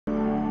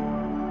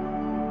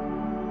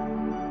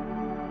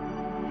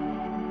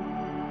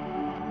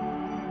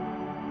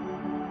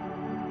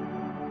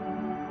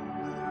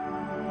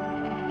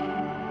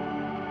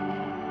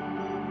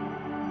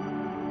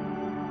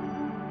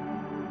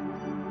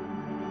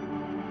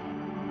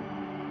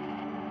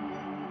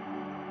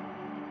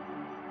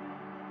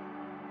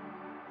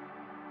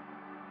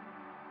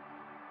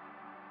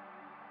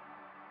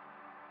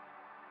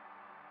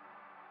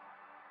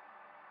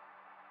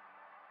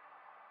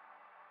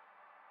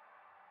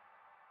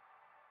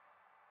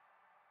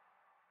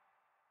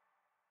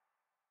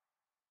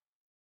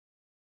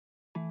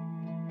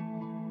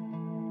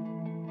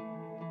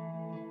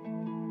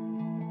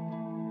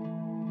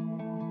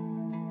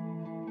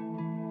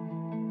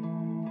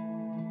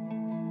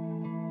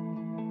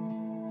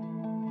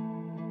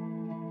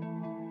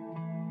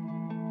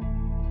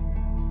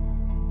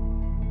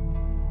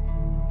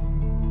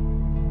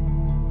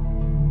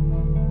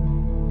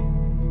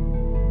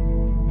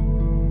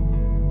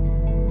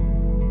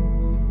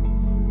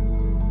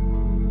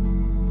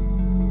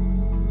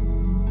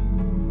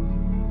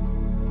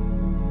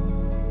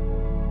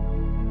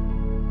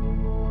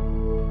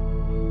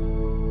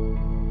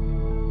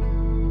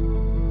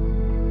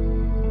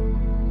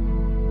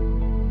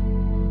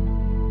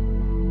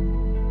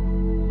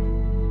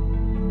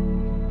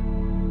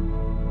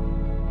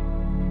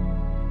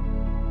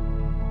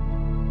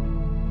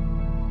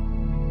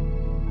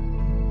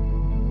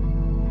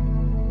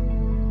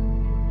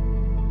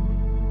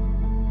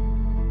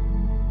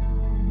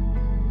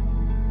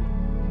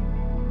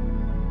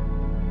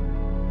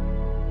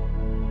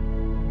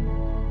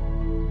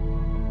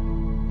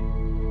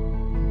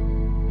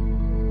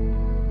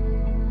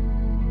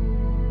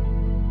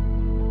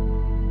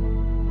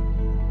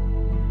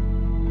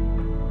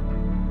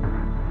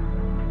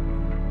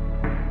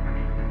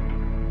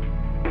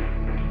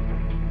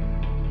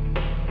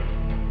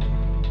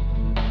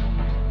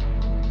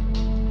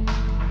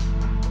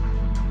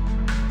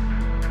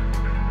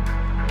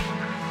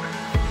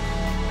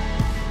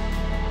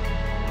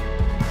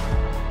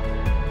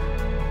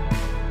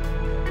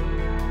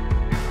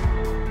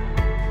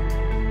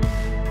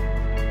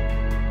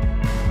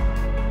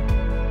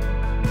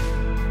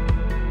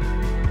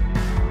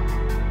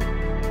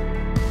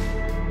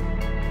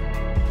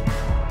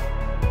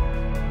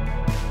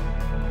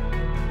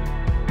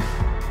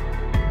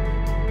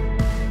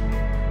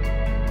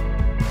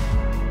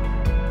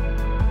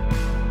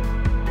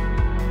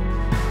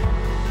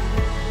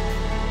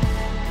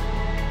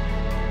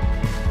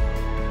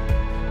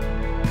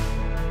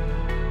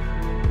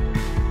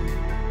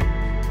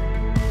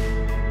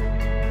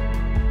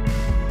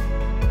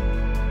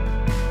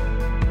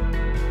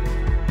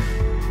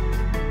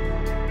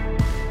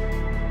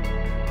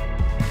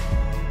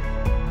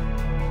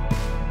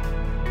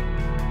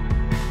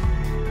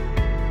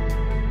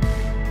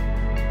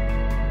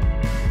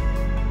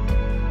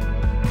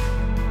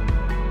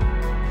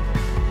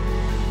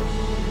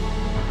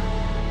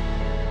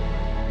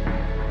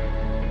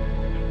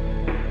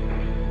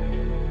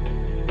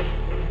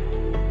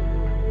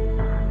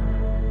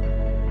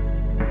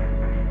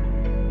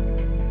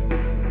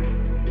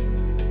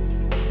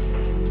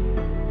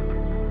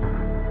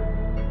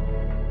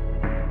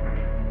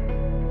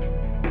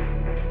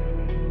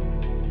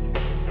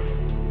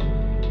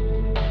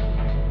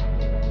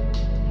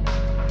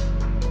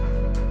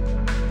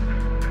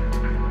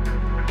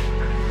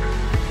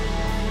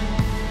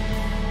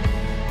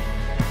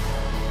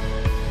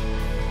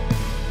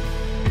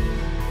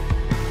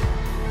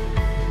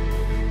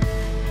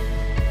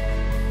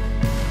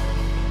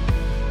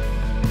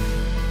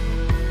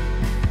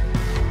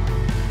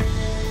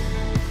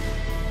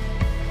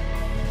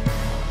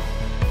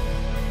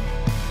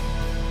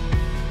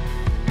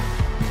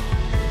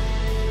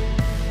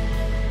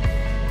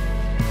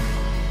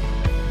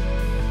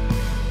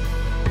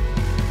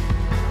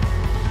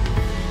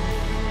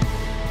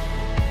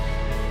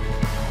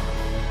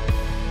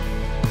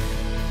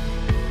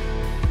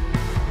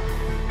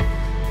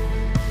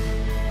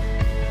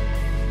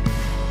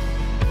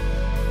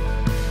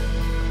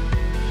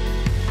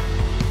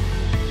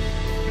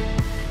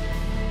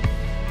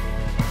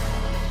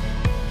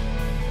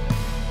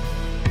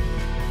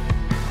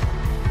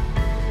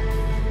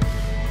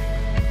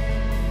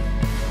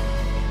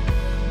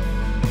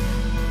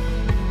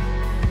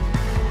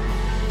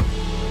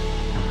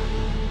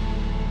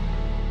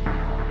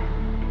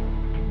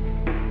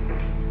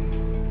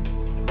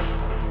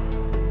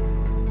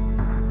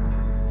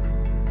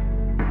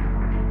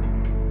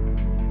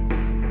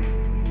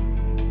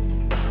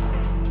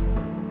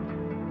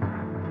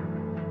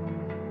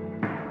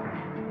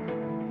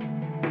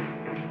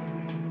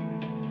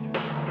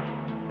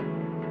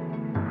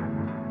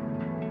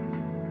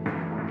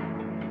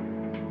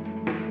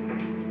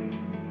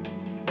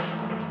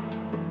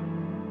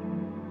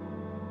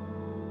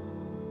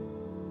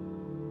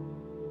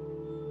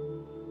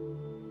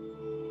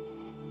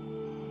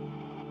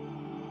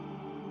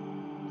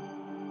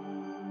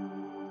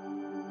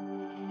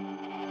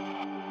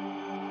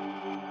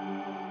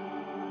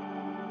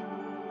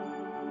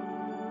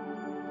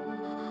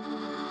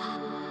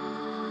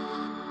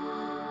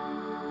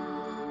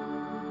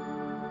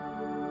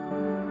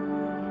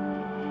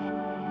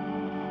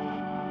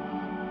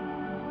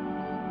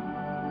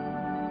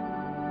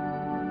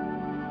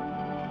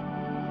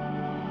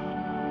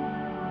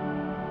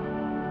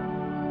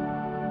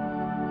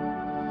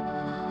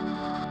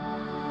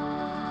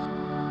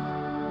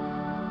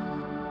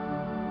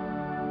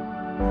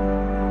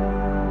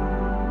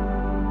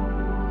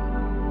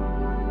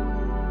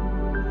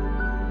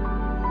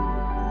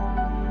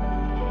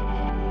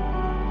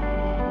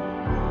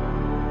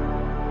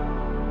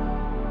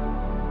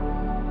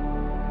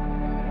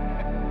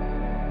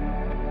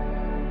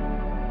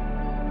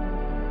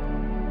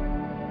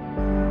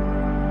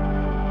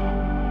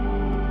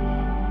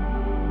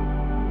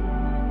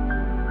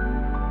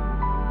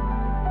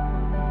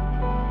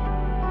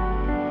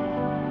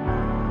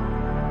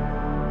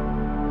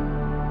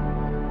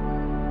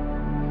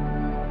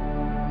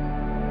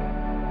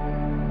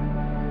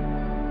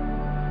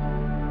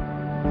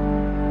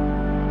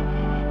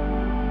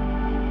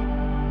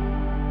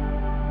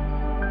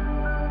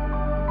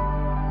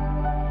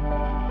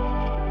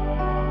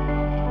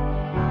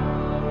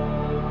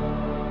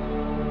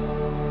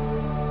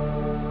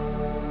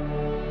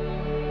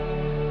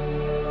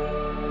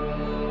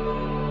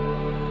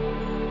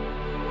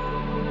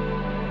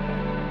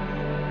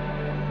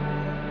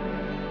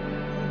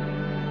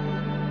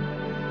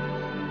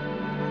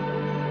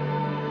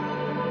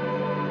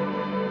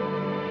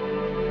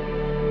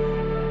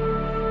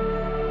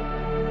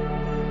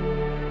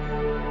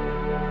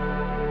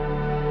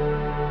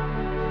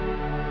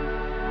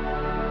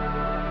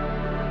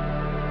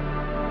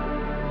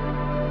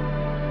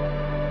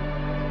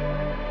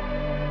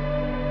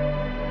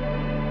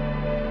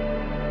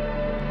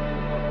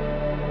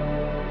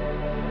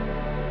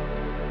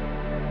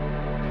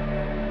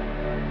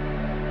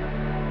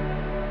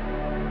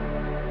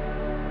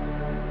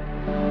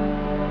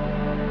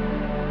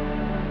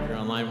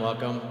online,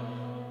 welcome.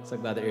 So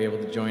glad that you're able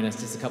to join us.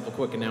 Just a couple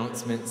quick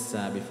announcements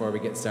before we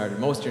get started.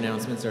 Most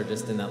announcements are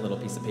just in that little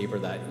piece of paper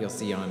that you'll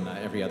see on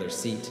every other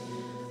seat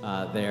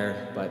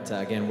there. But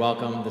again,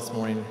 welcome this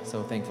morning.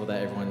 So thankful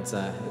that everyone's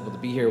able to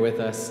be here with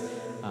us.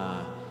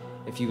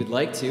 If you would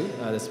like to,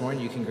 this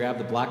morning, you can grab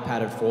the black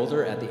padded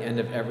folder at the end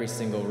of every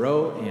single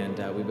row, and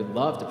we would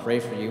love to pray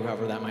for you,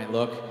 however that might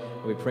look.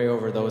 We pray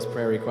over those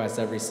prayer requests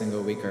every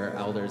single week. Our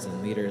elders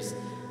and leaders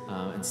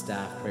and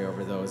staff pray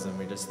over those, and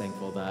we're just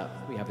thankful that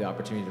we have the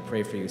opportunity to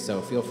pray for you.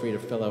 So feel free to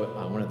fill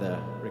out one of the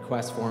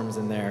request forms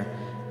in there,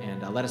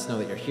 and let us know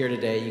that you're here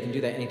today. You can do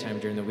that anytime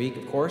during the week,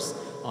 of course,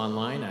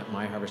 online at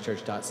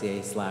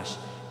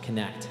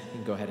myharvestchurch.ca/connect. You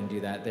can go ahead and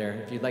do that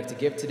there. If you'd like to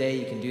give today,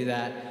 you can do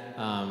that.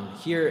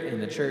 Here in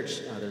the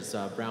church, there's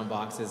brown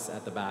boxes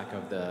at the back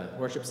of the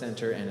worship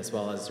center, and as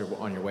well as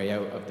on your way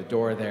out of the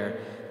door there,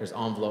 there's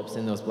envelopes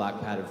in those black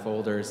padded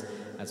folders,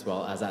 as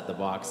well as at the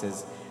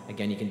boxes.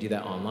 Again, you can do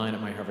that online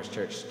at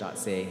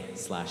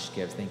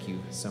myharvestchurch.ca/give. Thank you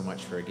so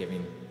much for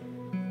giving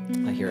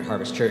here at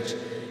Harvest Church.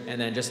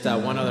 And then just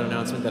one other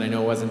announcement that I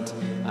know wasn't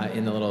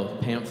in the little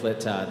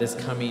pamphlet. This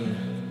coming,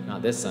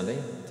 not this Sunday,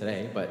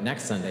 today, but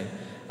next Sunday,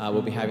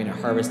 we'll be having a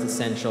Harvest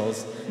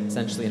Essentials,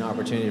 essentially an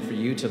opportunity for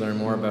you to learn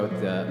more about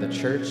the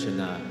church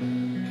and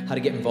how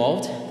to get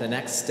involved. The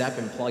next step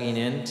in plugging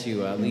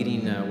into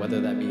leading, whether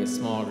that be a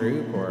small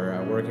group or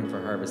working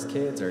for Harvest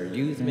Kids or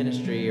youth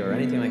ministry or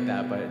anything like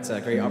that. But it's a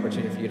great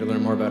opportunity for you to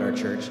learn more about our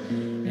church.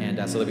 And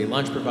so there'll be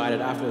lunch provided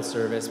after the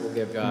service.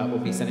 We'll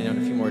be sending out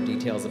a few more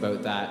details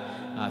about that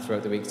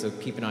throughout the week. So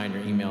keep an eye on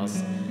your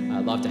emails.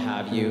 Love to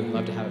have you.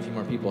 Love to have a few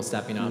more people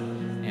stepping up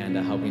and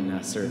helping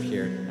serve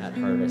here at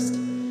Harvest.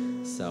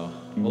 So,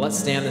 well, let's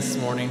stand this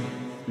morning.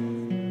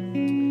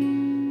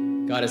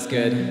 God is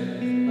good.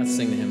 Let's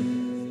sing to Him.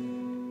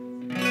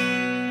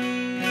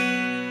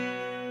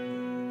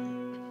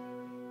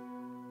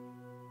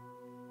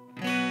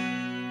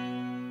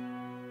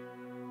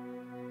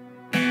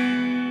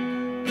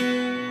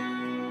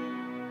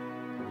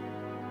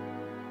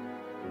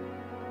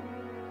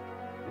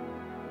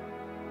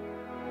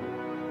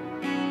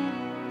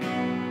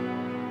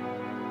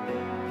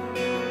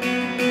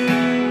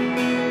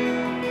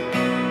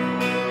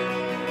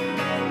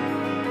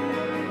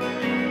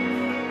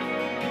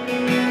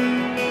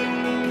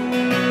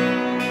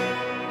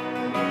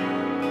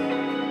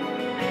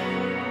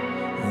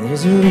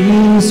 There's a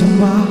reason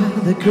why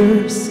the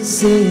curse of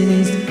sin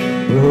is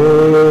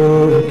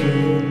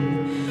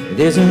broken.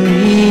 There's a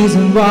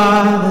reason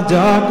why the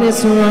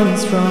darkness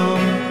runs from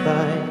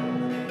light.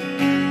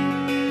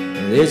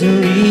 There's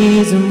a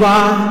reason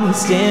why we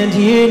stand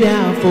here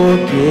now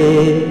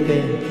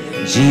forgiven.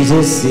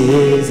 Jesus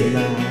is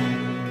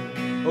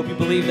alive. Hope you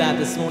believe that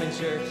this morning,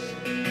 church.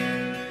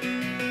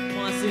 Come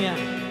on, sing out.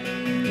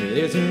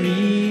 There's a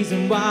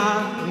reason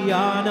why we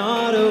are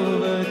not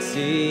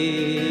overtaken.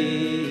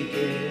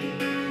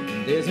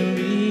 There's a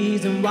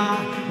reason why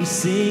we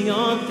sing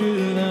on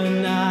through the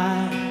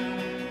night.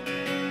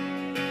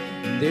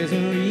 There's a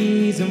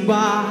reason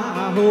why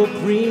our hope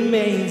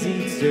remains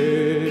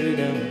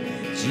eternal.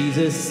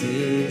 Jesus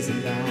is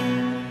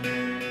alive.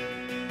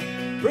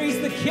 Praise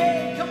the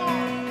King, come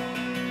on.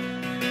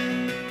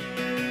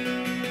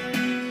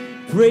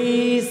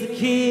 Praise the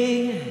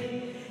King,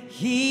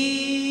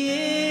 He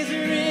is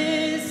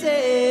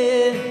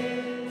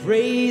risen.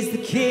 Praise the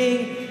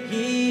King,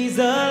 He's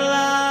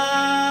alive.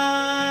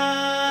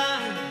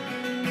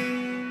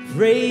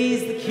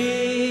 Praise the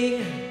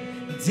King,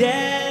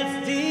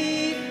 death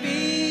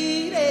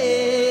defeated,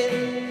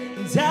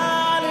 and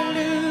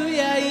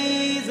hallelujah,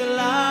 He's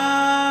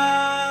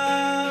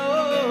alive.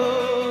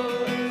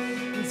 Oh,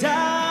 and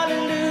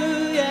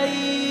hallelujah,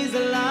 He's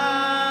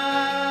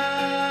alive.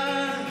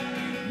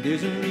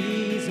 There's a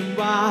reason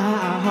why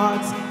our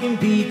hearts can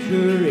be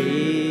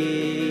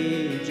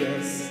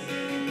courageous.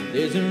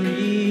 There's a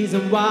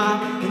reason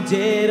why the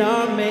dead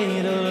are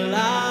made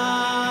alive.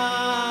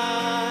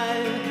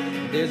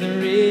 There's a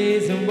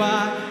reason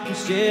why we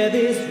share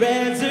this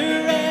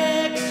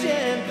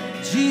resurrection.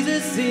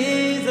 Jesus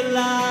is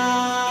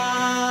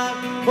alive.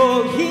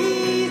 Oh,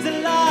 He's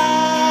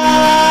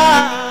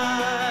alive.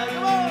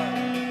 Come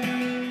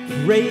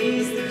on.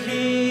 Praise the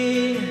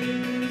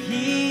King.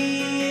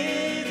 He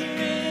is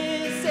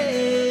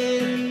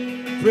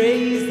risen.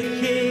 Praise the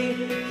King.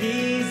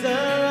 He's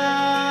alive.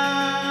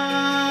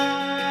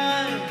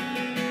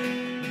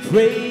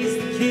 Praise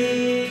the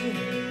King.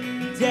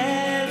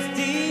 Death's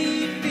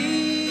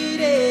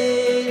defeated.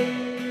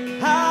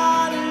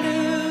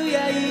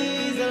 Hallelujah,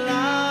 He's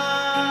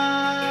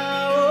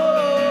alive.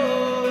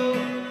 Oh,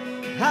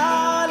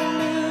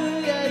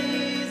 hallelujah,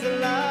 He's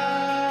alive.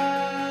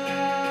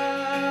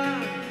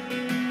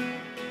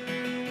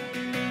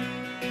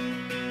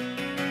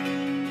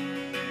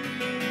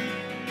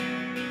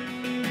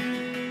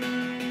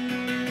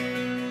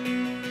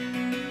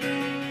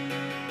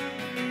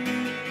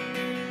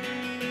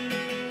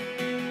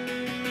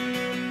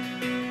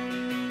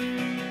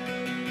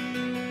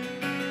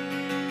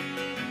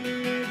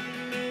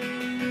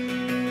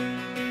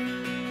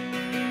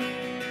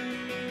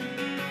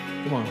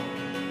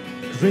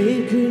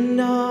 grave could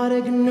not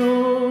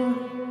ignore.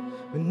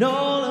 When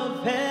all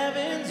of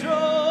heaven's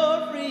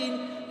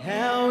roaring,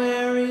 hell,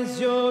 where is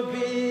your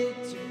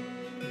victory?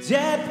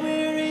 Death,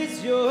 where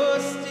is your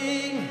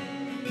sting?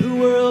 The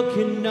world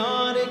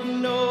cannot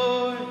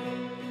ignore.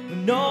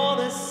 When all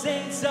the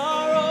saints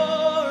are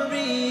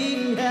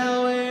roaring,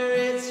 hell, where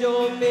is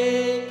your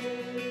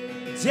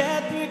victory?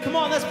 Death, where, come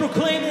on, let's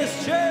proclaim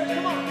this, church,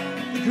 come on.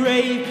 The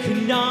grave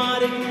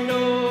cannot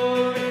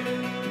ignore.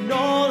 When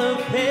all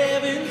of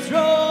heaven's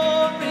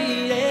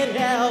roaring, and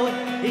hell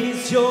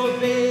is your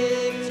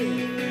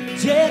victory.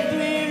 Death,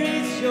 where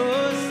is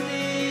your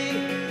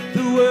sting?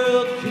 The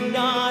world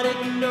cannot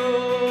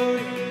ignore.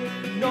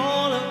 And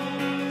all of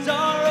us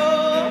are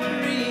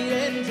roaring,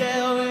 and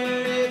hell,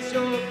 where is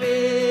your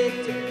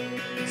victory?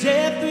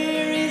 Death,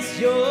 where is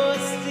your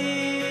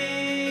sting?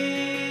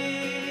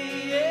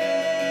 Yeah.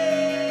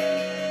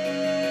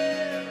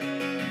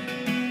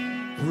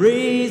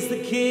 Praise the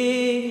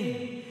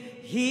King,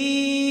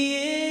 He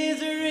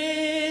is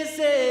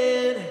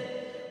risen.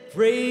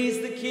 Praise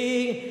the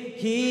King,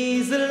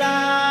 He's alive.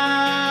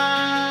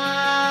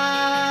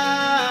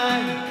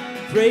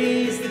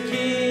 Praise the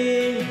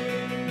King,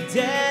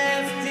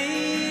 death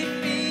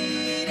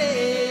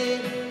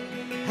defeated.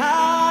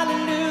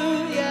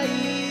 Hallelujah,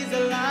 He's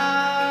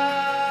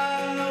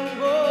alive.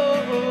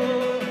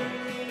 Oh,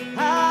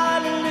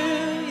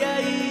 hallelujah,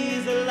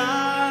 He's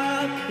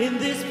alive in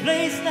this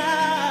place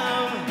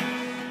now.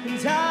 And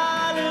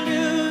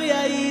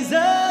hallelujah, He's alive.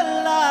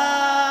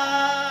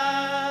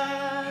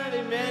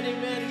 Amen,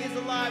 amen, He's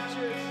alive,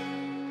 church.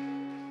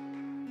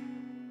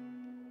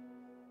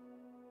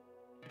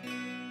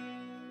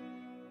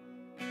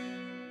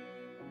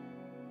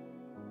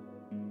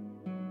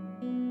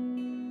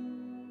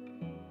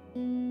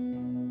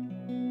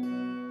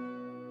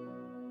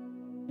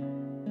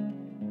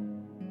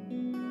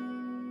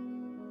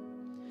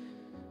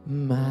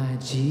 My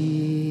Jesus,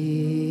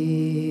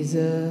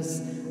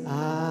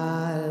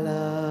 I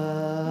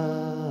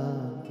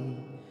love thee.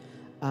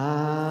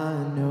 I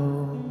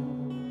know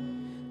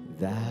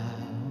thou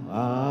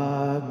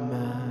art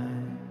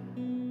mine.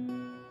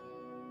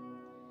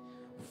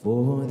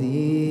 For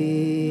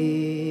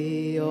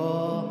thee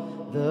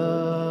all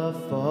the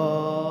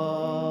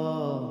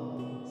follies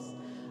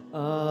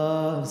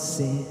of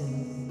sin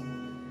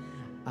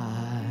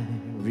I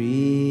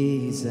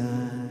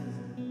resign.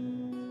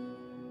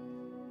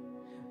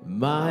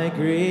 My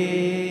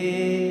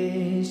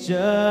gracious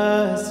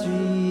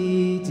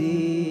Redeemer,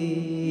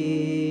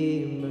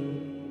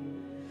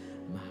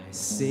 my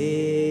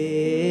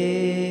Savior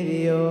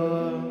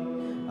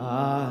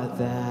art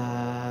thou.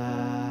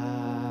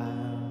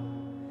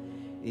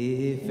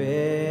 If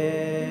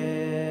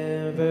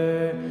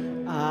ever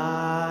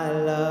I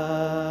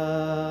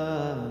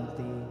love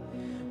thee,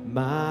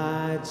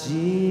 my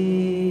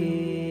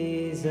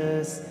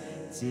Jesus,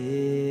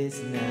 'tis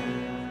now.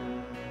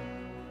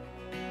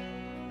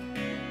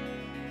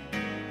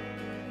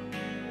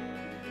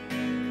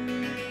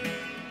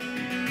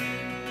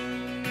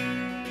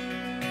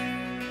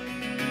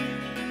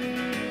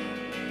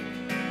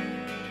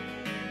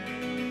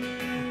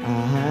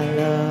 I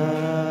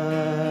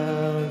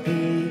love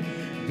thee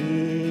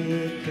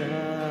because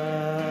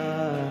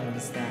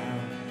thou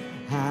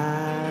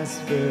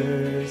hast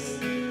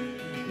first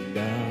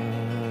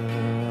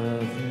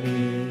loved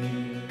me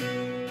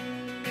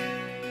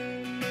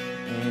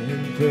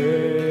and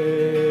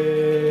purchased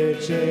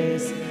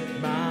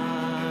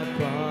my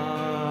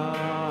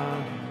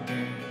pardon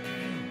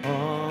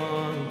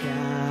on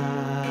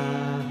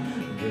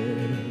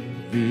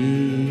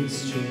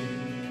Calvary's tree.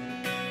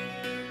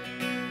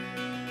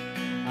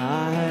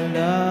 I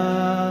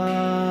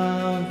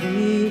love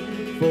thee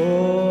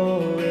for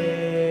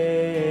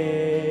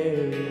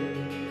wearing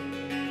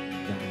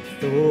thy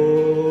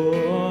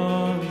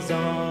thorns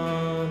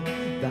on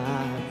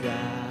thy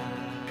brow.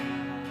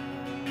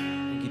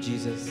 Thank you,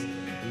 Jesus.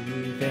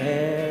 If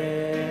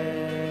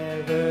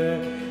ever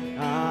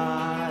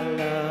I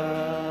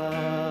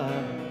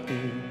love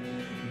thee,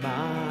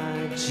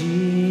 my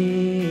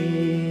Jesus,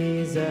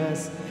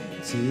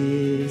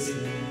 'tis now.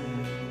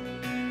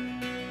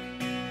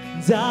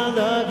 I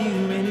love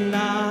you in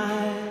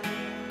life,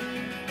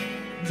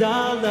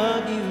 I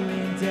love you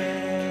in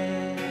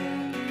death,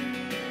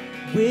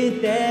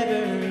 with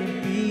every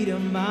beat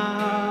of my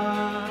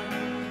heart,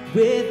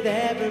 with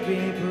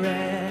every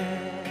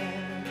breath.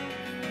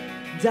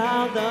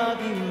 I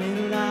love you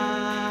in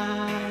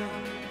life,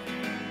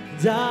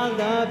 I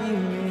love you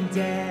in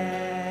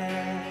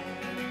death,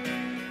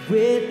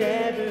 with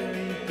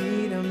every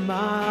beat of my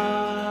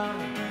heart,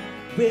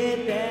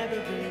 with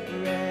every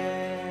breath.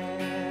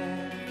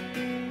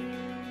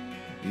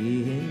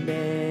 In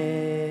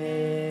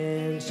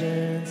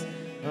mansions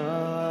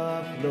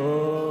of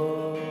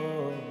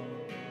glory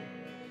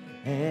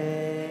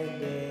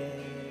and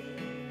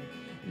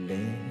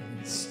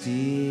endless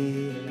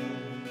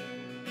delight,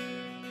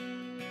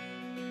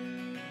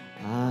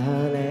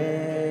 I'll ever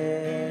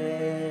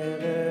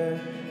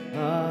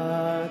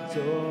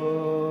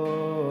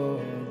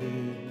adore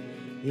thee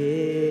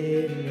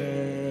in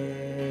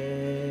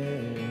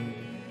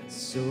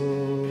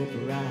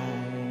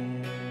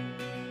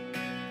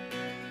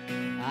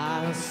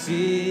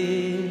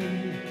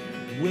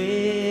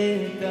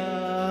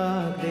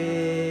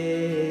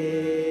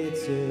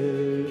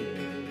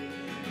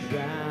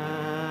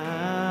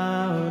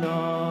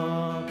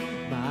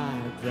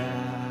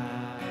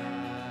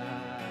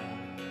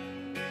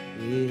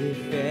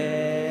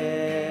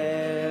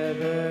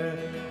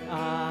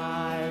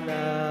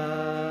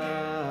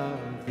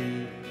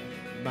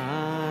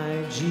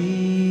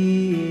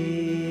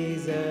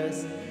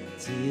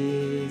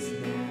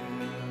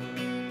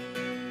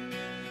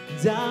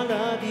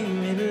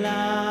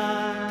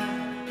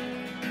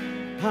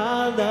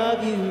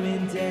love you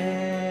in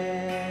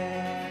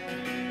death.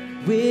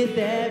 With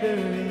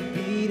every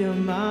beat of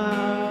my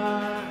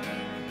heart,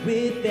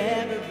 with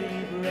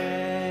every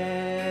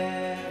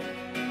breath,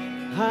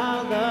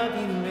 I'll love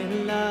you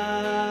in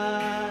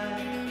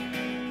life,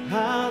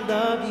 I'll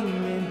love you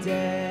in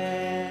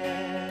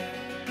death.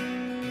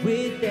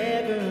 With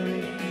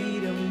every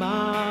beat of my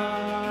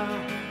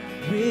heart,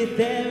 with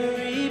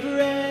every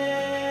breath,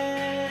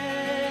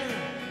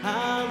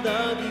 I'll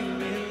love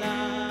you in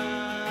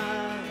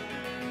life,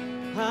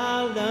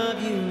 I'll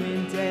love you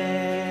in death.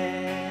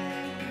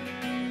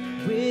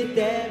 With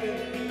every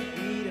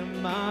beat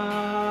of my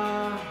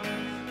heart,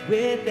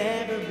 with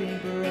every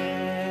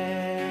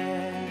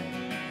breath,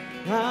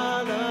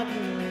 I'll love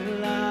you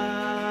in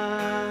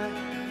life,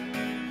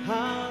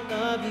 I'll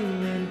love you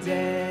in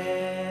death.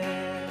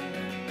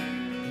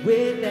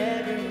 With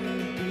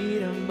every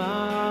beat of my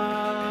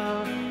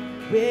heart,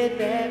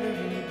 with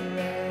every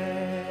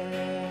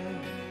breath,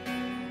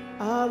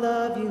 I'll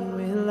love you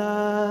in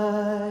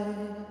life,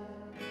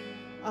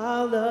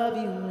 I'll love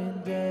you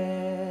in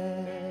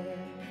death.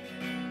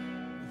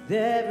 With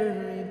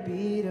every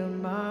beat of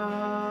my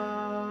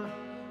heart,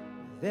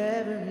 with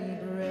every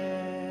breath.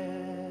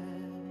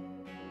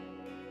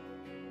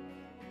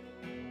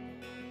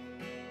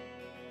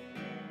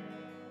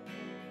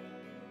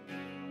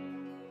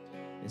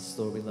 Yes,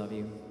 Lord, we love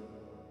you.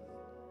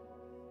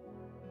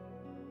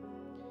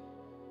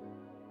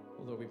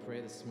 Oh, Lord, we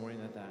pray this morning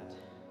that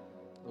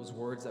those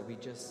words that we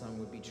just sung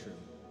would be true,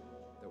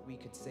 that we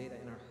could say that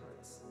in our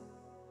hearts,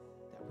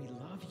 that we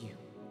love you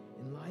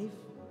in life,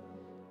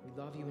 we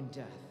love you in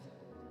death,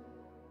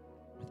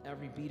 with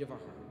every beat of our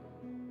heart,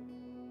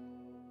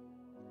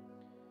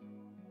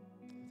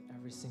 with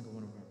every single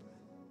one of our breath.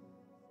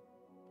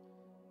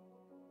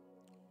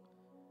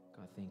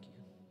 God, thank you.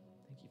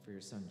 Thank you for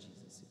your Son,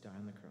 Jesus, who died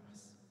on the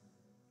cross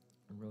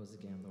and rose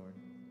again, Lord.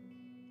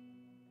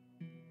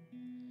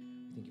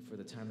 Thank you for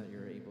the time that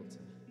you're able to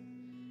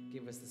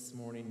give us this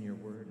morning in your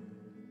word.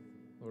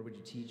 Lord, would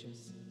you teach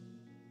us?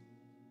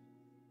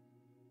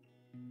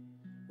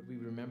 Would we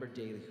remember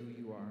daily who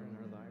you are in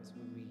our lives?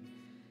 Would we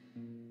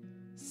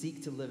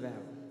seek to live out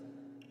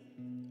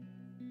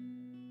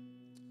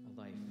a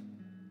life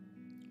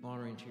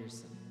honoring to your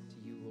Son, to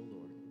you, O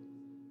Lord?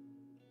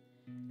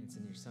 And it's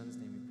in your Son's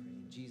name we pray.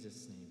 In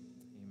Jesus' name,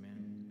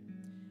 amen.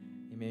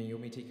 Amen. You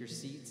want me to take your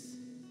seats?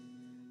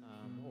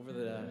 Over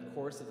the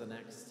course of the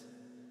next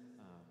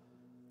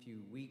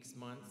few weeks,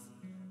 months,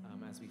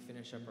 as we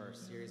finish up our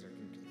series or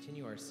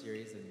continue our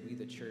series and We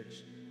the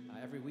Church,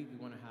 every week we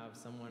want to have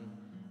someone,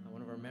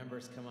 one of our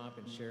members, come up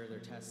and share their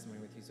testimony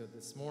with you. So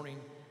this morning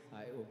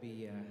it will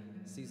be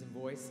Susan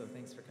Boyce, so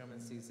thanks for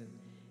coming, Susan.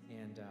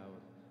 And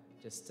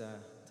just to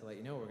let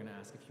you know, we're going to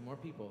ask a few more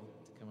people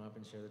to come up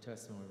and share their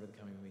testimony over the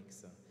coming weeks.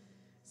 So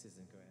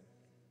Susan, go ahead.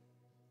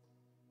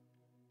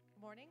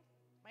 Good morning.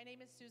 My name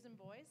is Susan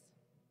Boyce.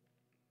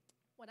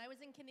 When I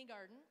was in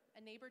kindergarten,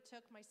 a neighbor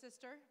took my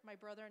sister, my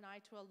brother, and I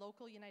to a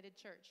local United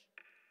Church.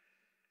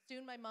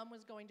 Soon my mom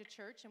was going to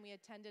church, and we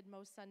attended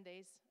most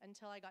Sundays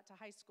until I got to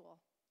high school.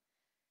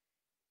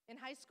 In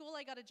high school,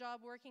 I got a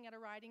job working at a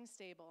riding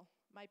stable.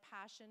 My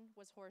passion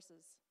was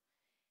horses.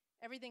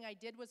 Everything I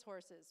did was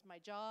horses. My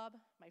job,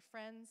 my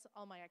friends,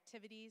 all my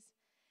activities.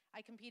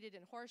 I competed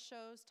in horse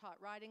shows,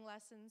 taught riding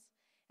lessons,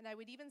 and I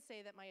would even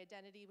say that my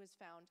identity was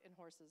found in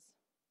horses.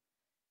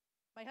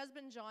 My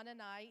husband John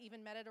and I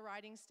even met at a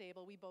riding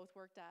stable we both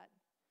worked at.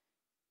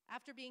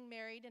 After being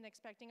married and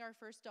expecting our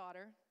first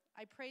daughter,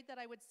 I prayed that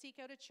I would seek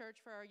out a church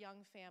for our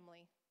young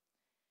family.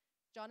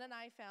 John and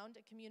I found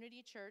a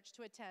community church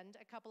to attend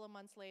a couple of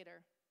months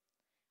later.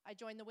 I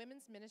joined the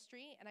women's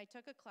ministry, and I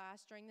took a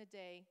class during the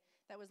day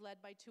that was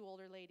led by two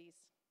older ladies.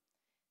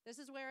 This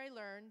is where I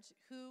learned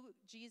who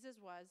Jesus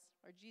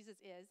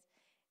is,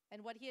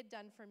 and what he had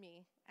done for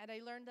me, and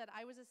I learned that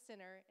I was a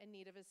sinner in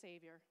need of a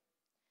Savior.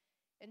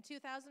 In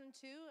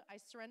 2002, I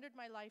surrendered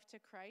my life to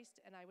Christ,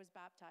 and I was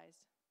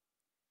baptized.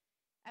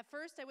 At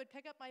first, I would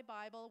pick up my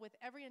Bible with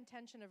every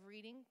intention of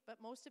reading,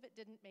 but most of it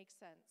didn't make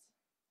sense.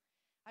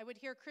 I would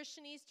hear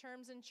Christianese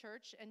terms in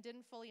church and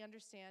didn't fully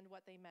understand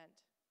what they meant.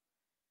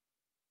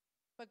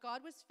 But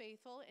God was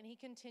faithful, and he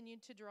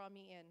continued to draw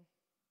me in.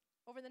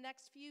 Over the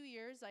next few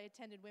years, I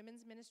attended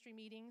women's ministry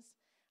meetings,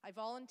 I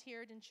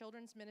volunteered in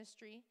children's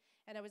ministry,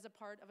 and I was a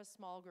part of a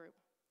small group.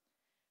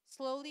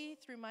 Slowly,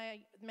 through my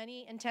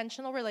many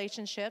intentional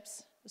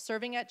relationships,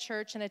 serving at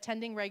church and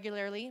attending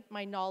regularly,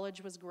 my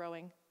knowledge was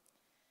growing.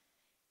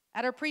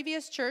 At our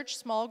previous church,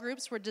 small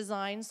groups were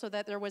designed so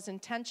that there was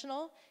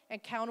intentional,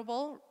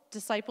 accountable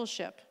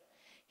discipleship.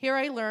 Here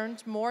I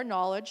learned more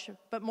knowledge,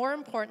 but more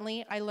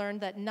importantly, I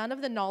learned that none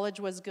of the knowledge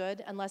was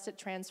good unless it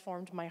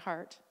transformed my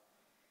heart.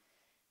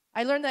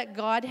 I learned that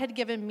God had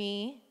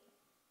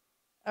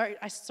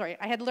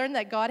learned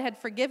that God had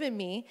forgiven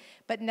me,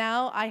 but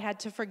now I had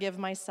to forgive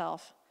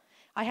myself.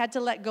 I had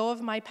to let go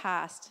of my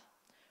past.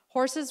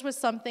 Horses was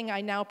something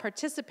I now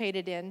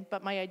participated in,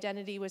 but my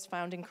identity was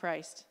found in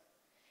Christ.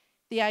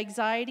 The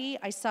anxiety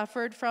I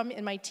suffered from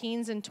in my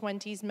teens and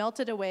 20s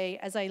melted away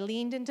as I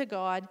leaned into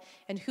God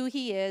and who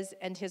he is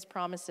and his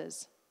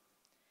promises.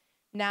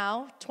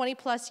 Now, 20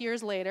 plus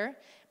years later,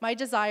 my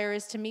desire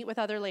is to meet with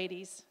other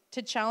ladies,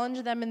 to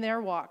challenge them in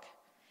their walk.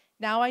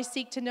 Now I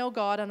seek to know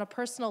God on a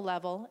personal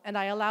level, and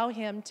I allow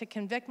him to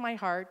convict my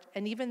heart,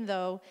 and even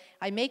though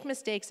I make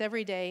mistakes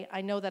every day,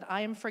 I know that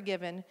I am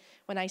forgiven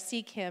when I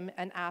seek him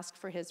and ask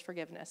for his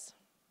forgiveness.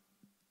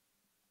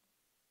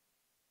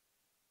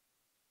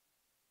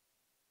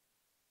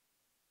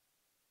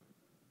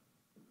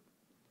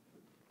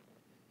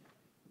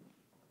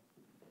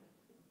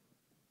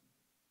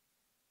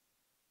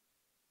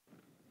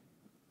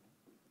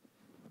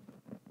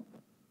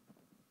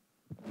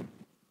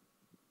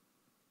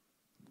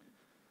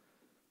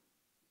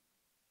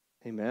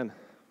 Amen.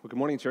 Well, good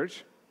morning,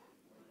 church.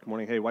 Good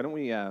morning. Hey, why don't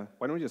we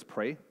just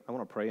pray? I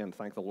want to pray and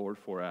thank the Lord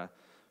for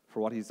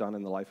what he's done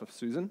in the life of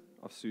Sue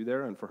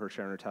there, and for her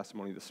sharing her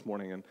testimony this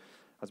morning. And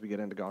as we get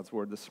into God's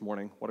word this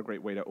morning, what a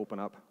great way to open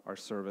up our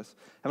service.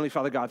 Heavenly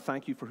Father, God,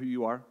 thank you for who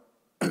you are.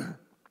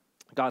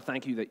 God,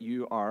 thank you that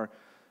you are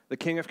the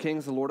King of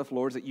Kings, the Lord of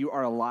Lords, that you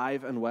are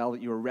alive and well,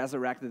 that you are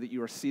resurrected, that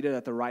you are seated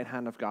at the right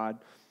hand of God.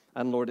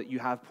 And Lord, that you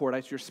have poured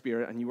out your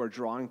Spirit and you are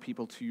drawing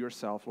people to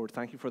yourself. Lord,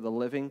 thank you for the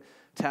living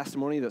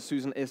testimony that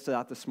Susan is to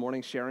that this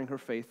morning, sharing her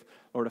faith,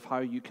 Lord, of how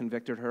you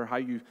convicted her, how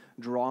you've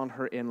drawn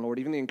her in, Lord.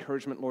 Even the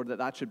encouragement, Lord,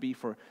 that should be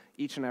for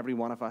each and every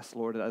one of us,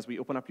 Lord, that as we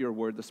open up your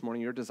word this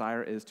morning, your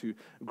desire is to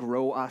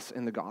grow us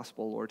in the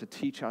gospel, Lord, to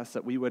teach us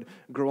that we would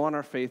grow on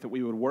our faith, that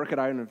we would work it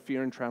out in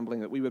fear and trembling,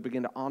 that we would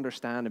begin to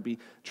understand and be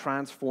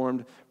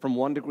transformed from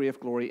one degree of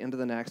glory into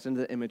the next,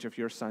 into the image of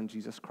your Son,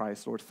 Jesus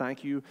Christ. Lord,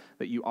 thank you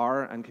that you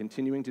are and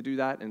continuing to do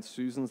that in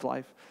Susan's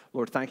life.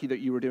 Lord, thank you that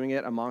you were doing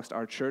it amongst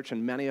our church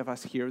and many of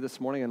us here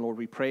this morning. And Lord,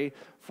 we pray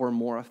for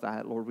more of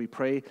that. Lord, we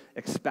pray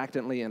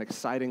expectantly and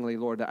excitingly,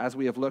 Lord, that as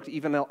we have looked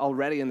even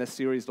already in this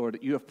series, Lord,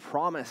 that you have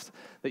promised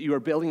that you are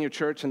building your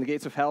church and the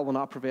gates of hell will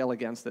not prevail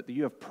against it. That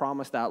you have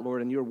promised that,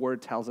 Lord, and your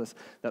word tells us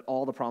that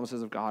all the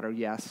promises of God are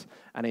yes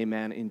and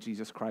amen in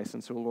Jesus Christ.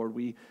 And so, Lord,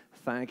 we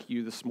thank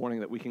you this morning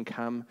that we can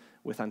come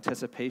with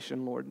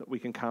anticipation, Lord, that we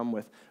can come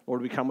with,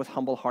 Lord, we come with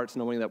humble hearts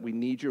knowing that we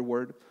need your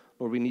word.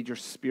 Lord, we need your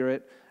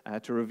Spirit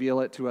to reveal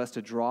it to us,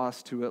 to draw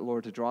us to it,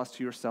 Lord, to draw us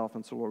to yourself.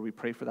 And so, Lord, we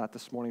pray for that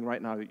this morning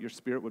right now, that your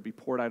Spirit would be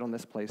poured out on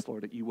this place,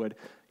 Lord, that you would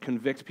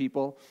convict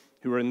people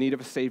who are in need of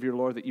a Savior,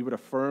 Lord, that you would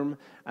affirm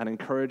and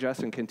encourage us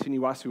and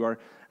continue us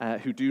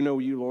who do know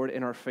you, Lord,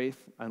 in our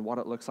faith and what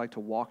it looks like to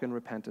walk in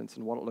repentance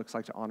and what it looks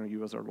like to honor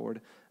you as our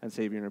Lord and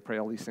Savior. And I pray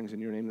all these things in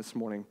your name this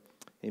morning.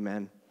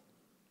 Amen.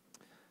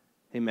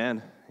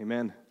 Amen.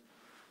 Amen.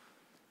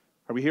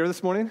 Are we here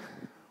this morning?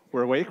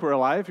 We're awake, we're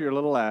alive. You're a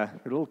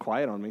little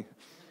quiet on me.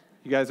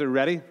 You guys are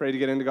ready to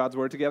get into God's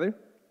word together?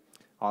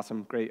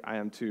 Awesome, great, I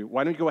am too.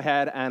 Why don't you go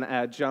ahead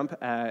and jump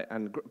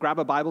and grab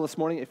a Bible this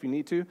morning if you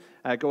need to.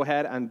 Go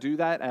ahead and do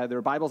that. There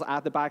are Bibles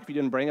at the back. If you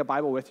didn't bring a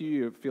Bible with you,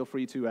 you feel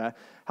free to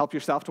help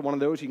yourself to one of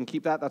those. You can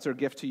keep that. That's our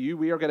gift to you.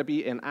 We are going to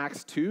be in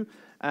Acts 2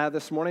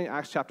 this morning.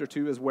 Acts chapter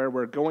 2 is where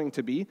we're going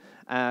to be.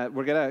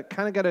 We're going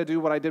to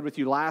do what I did with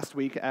you last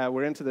week.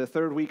 We're into the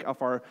third week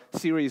of our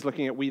series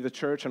looking at We the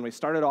Church, and we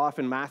started off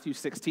in Matthew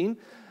 16.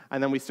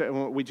 And then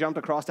we jumped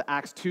across to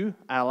Acts 2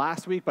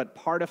 last week, but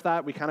part of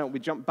that, we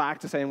jumped back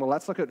to saying, well,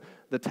 let's look at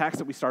the text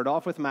that we started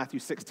off with, Matthew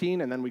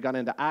 16, and then we got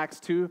into Acts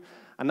 2.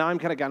 And now I'm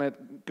kind of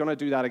going to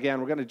do that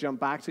again. We're going to jump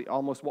back to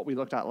almost what we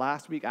looked at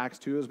last week, Acts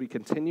 2, as we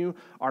continue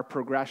our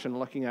progression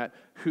looking at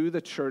who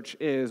the church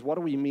is. What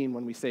do we mean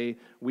when we say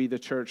we the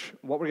church?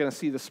 What we're going to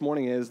see this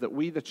morning is that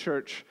we the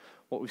church,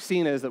 what we've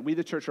seen is that we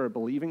the church are a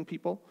believing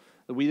people.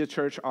 That we, the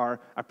church, are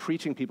a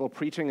preaching people.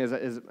 Preaching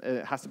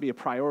has to be a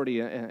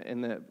priority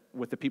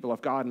with the people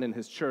of God and in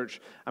his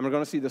church. And we're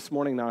going to see this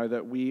morning now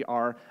that we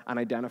are an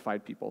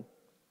identified people.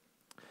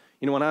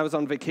 You know, when I was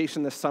on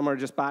vacation this summer,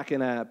 just back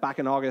in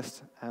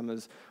August, I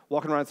was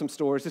walking around some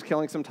stores, just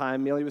killing some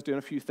time. Millie was doing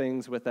a few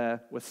things with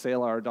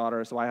Selah, our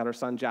daughter, so I had her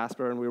son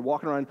Jasper, and we were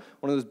walking around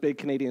one of those big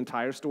Canadian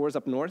Tire stores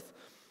up north.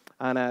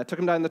 And took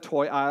him down the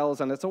toy aisles,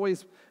 and it's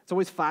always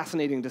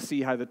fascinating to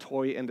see how the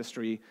toy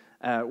industry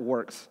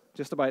works.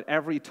 Just about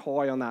every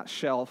toy on that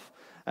shelf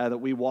that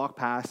we walk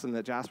past and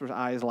that Jasper's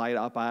eyes light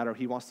up at or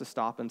he wants to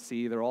stop and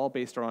see, they're all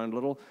based around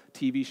little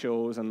TV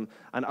shows and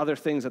other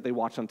things that they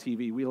watch on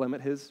TV. We limit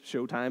his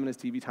show time and his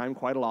TV time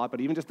quite a lot, but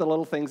even just the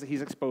little things that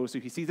he's exposed to.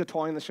 He sees a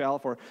toy on the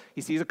shelf or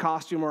he sees a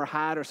costume or a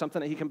hat or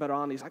something that he can put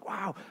on. He's like,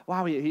 wow,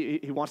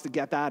 he wants to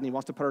get that and he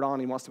wants to put it on.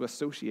 He wants to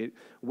associate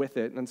with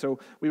it. And so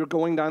we were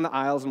going down the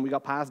aisles and we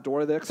got past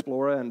Dora the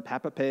Explorer and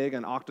Peppa Pig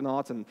and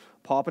Octonauts and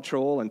Paw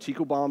Patrol and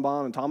Chico Bon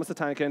Bon and Thomas the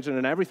Tank Engine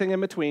and everything in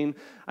between.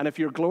 And if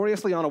you're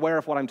gloriously unaware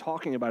of what I'm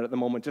talking about at the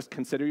moment, just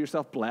consider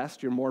yourself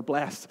blessed. You're more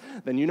blessed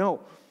than you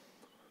know.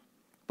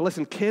 But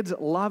listen, kids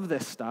love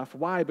this stuff.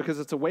 Why? Because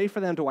it's a way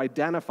for them to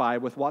identify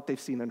with what they've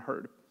seen and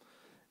heard.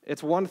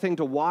 It's one thing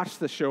to watch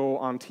the show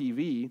on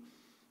TV.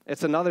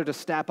 It's another to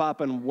step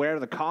up and wear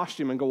the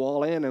costume and go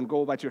all in and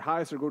go about your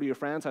house or go to your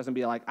friend's house and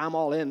be like, I'm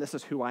all in. This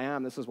is who I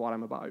am. This is what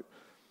I'm about.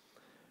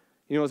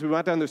 You know, as we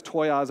went down those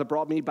toy aisles, it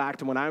brought me back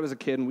to when I was a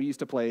kid and we used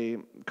to play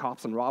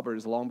cops and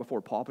robbers long before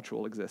Paw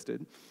Patrol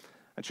existed.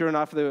 And sure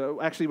enough,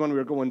 actually when we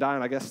were going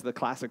down, I guess the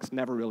classics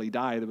never really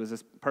die. There was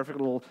this perfect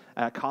little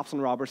cops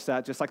and robbers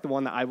set, just like the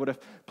one that I would have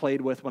played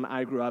with when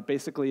I grew up.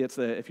 Basically, it's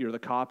if you're the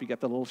cop, you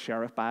get the little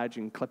sheriff badge,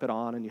 you can clip it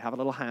on, and you have a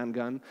little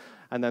handgun.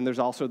 And then there's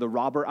also the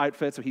robber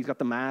outfit, so he's got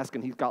the mask,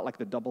 and he's got like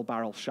the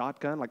double-barrel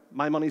shotgun. Like,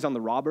 my money's on the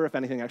robber if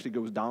anything actually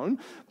goes down.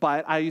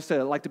 But I used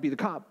to like to be the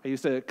cop. I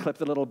used to clip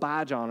the little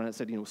badge on, and it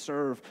said,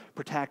 serve,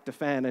 protect,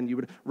 defend, and you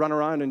would run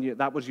around, and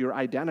that was your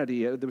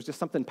identity. There was just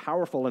something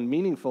powerful and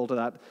meaningful to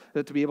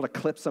that, to be able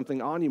to clip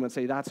something on you and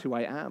say, that's who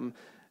I am.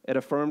 It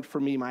affirmed for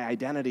me my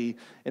identity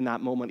in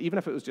that moment, even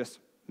if it was just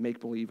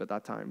make-believe at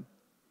that time.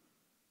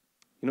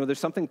 There's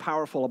something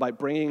powerful about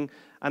bringing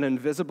an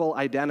invisible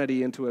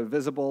identity into a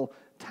visible,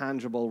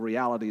 tangible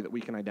reality that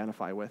we can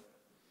identify with.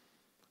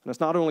 And it's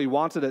not only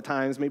wanted at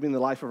times, maybe in the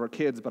life of our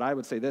kids, but I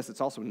would say this,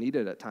 it's also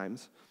needed at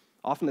times.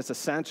 Often it's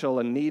essential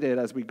and needed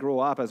as we grow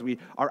up, as we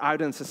are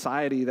out in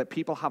society, that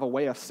people have a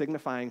way of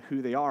signifying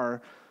who they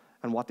are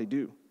and what they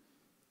do.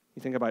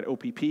 You think about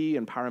OPP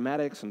and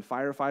paramedics and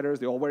firefighters,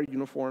 they all wear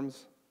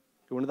uniforms.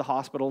 Go into the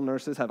hospital,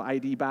 nurses have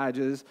ID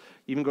badges.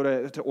 You even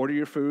go to order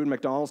your food,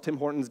 McDonald's, Tim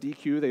Hortons,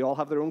 DQ, they all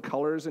have their own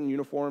colors and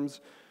uniforms.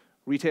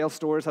 Retail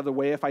stores have the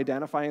way of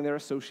identifying their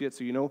associates,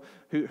 so you know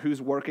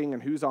who's working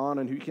and who's on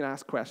and who you can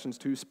ask questions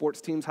to.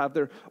 Sports teams have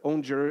their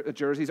own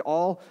jerseys,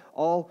 all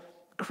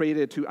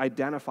created to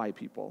identify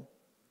people.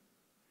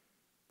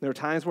 There are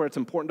times where it's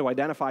important to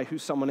identify who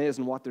someone is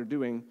and what they're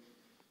doing.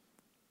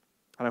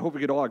 And I hope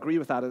we could all agree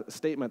with that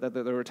statement, that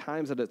there are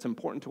times that it's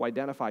important to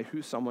identify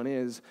who someone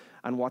is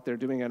and what they're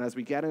doing. And as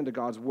we get into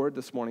God's word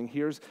this morning,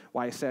 here's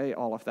why I say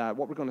all of that.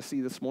 What we're going to see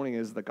this morning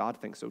is that God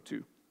thinks so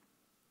too.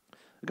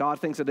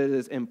 God thinks that it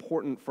is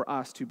important for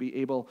us to be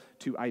able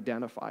to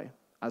identify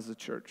as a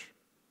church.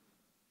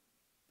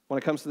 When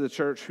it comes to the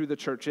church, who the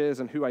church is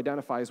and who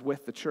identifies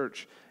with the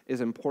church is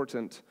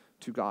important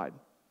to God.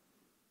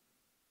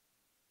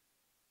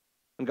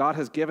 And God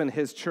has given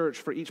his church,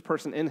 for each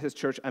person in his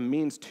church, a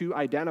means to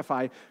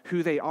identify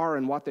who they are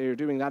and what they are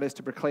doing. That is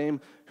to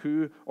proclaim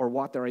who or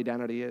what their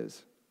identity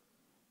is.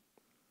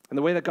 And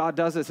the way that God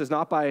does this is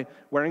not by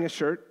wearing a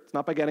shirt. It's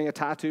not by getting a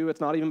tattoo. It's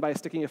not even by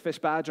sticking a fish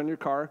badge on your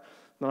car.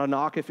 Not a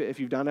knock if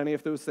you've done any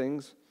of those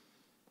things.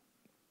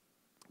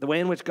 The way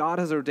in which God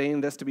has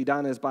ordained this to be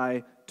done is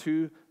by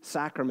two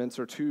sacraments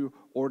or two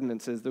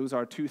ordinances. Those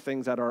are two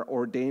things that are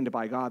ordained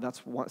by God.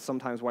 That's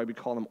sometimes why we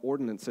call them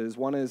ordinances.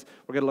 One is,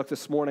 we're going to look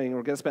this morning,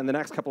 we're going to spend the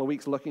next couple of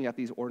weeks looking at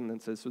these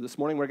ordinances. So this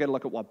morning we're going to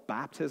look at what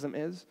baptism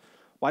is.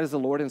 Why does the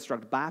Lord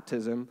instruct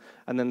baptism?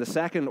 And then the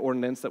second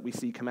ordinance that we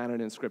see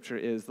commanded in Scripture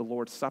is the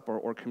Lord's Supper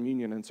or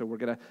communion. And so we're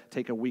going to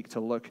take a week to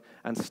look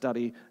and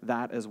study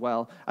that as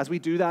well. As we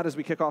do that, as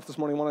we kick off this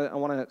morning, I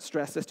want to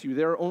stress this to you.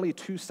 There are only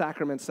two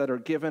sacraments that are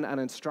given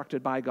and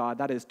instructed by God.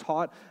 That is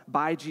taught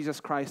by Jesus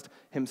Christ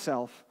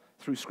himself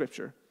through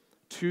Scripture.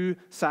 Two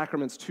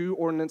sacraments, two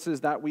ordinances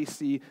that we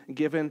see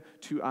given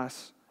to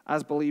us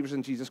as believers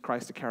in Jesus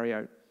Christ to carry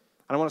out.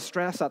 And I want to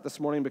stress that this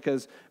morning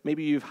because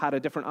maybe you've had a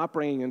different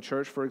upbringing in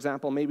church. For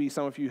example, maybe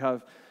some of you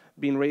have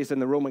been raised in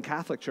the Roman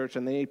Catholic Church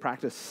and they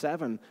practice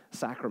 7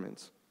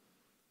 sacraments.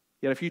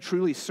 Yet if you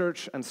truly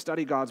search and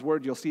study God's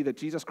word, you'll see that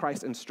Jesus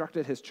Christ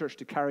instructed his church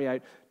to carry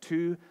out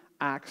 2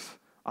 acts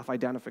of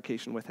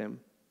identification with him.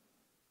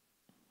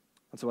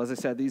 And so, as I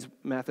said, these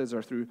methods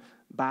are through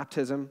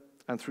baptism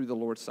and through the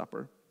Lord's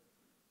Supper.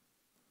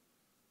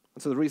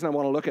 And so the reason I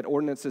want to look at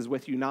ordinances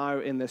with you now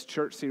in this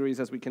church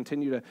series as we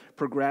continue to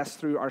progress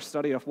through our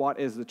study of what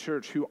is the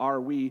church, who are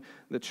we,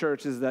 the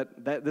church, is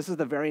that this is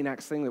the very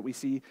next thing that we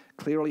see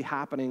clearly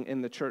happening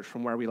in the church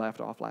from where we left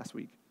off last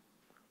week.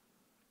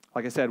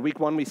 Like I said, week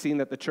 1, we've seen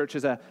that the church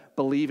is a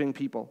believing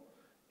people.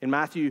 In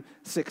Matthew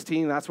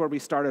 16, that's where we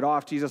started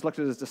off. Jesus looked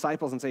at his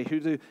disciples and said,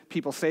 who do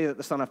people say that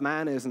the Son of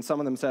Man is? And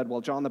some of them said,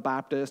 well, John the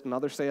Baptist, and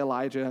others say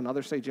Elijah, and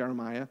others say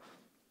Jeremiah.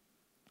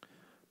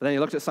 But then he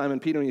looked at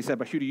Simon Peter and he said,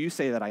 but who do you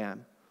say that I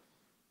am?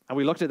 And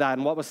we looked at that,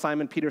 and what was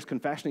Simon Peter's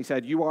confession? He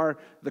said, you are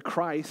the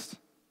Christ,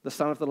 the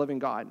Son of the living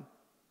God.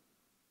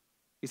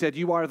 He said,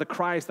 you are the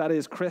Christ, that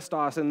is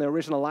Christos in the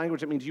original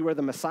language. It means you are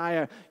the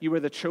Messiah, you are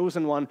the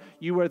chosen one,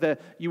 you are the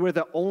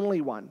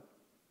only one.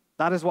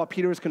 That is what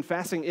Peter is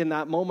confessing in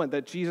that moment,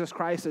 that Jesus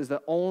Christ is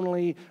the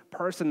only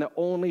person, the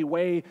only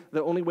way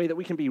that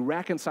we can be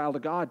reconciled to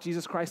God.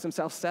 Jesus Christ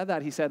himself said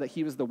that. He said that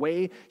he was the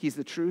way, he's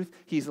the truth,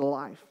 he's the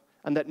life.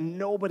 And that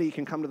nobody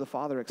can come to the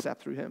Father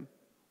except through him.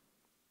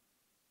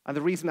 And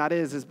the reason that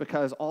is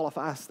because all of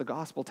us, the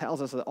gospel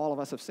tells us that all of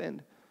us have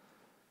sinned.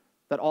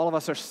 That all of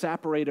us are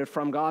separated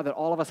from God. That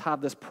all of us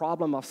have this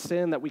problem of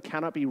sin, that we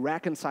cannot be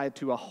reconciled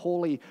to a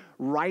holy,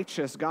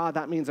 righteous God.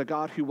 That means a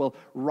God who will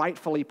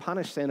rightfully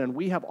punish sin. And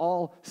we have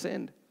all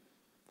sinned.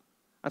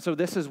 And so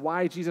this is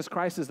why Jesus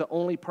Christ is the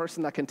only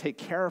person that can take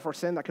care of our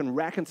sin, that can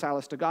reconcile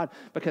us to God,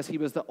 because he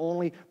was the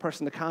only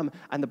person to come.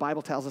 And the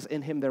Bible tells us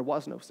in him there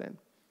was no sin.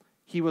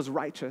 He was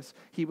righteous.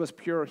 He was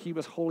pure. He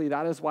was holy.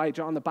 That is why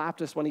John the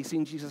Baptist, when he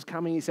seen Jesus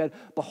coming, he said,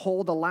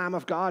 behold the Lamb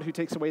of God who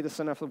takes away the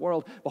sin of the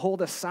world. Behold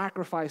the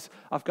sacrifice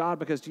of God,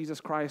 because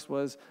Jesus Christ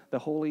was the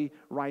holy,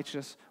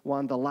 righteous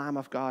one, the Lamb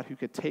of God who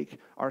could take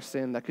our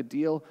sin, that could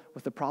deal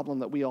with the problem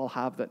that we all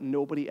have that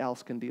nobody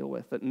else can deal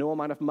with, that no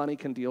amount of money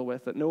can deal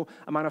with, that no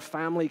amount of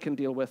family can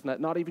deal with, and that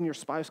not even your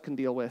spouse can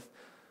deal with.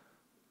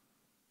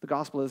 The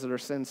gospel is that our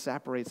sin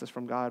separates us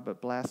from God,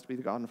 but blessed be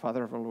the God and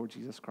Father of our Lord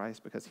Jesus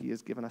Christ, because he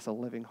has given us a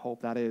living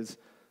hope, that is,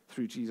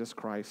 through Jesus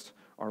Christ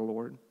our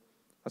Lord.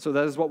 And so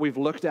that is what we've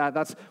looked at.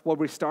 That's what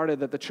we started,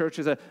 that the church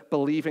is a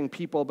believing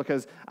people,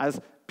 because as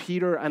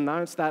Peter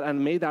announced that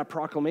and made that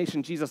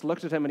proclamation, Jesus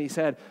looked at him and he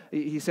said,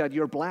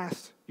 you're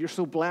blessed. You're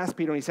so blessed,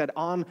 Peter. And he said,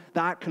 on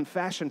that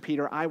confession,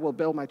 Peter, I will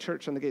build my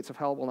church and the gates of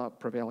hell will not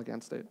prevail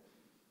against it.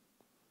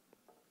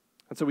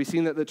 And so we've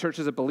seen that the church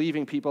is a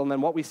believing people, and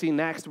then what we see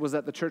next was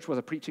that the church was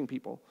a preaching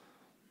people.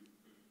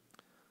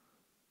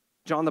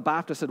 John the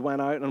Baptist had went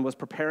out and was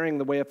preparing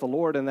the way of the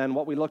Lord, and then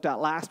what we looked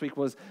at last week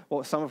was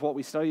some of what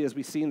we studied is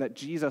we've seen that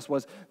Jesus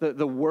was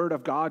the Word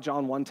of God.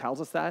 John 1 tells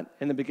us that.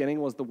 In the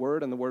beginning was the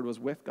Word, and the Word was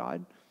with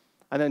God.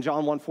 And then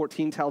John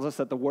 1:14 tells us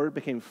that the Word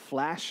became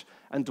flesh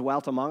and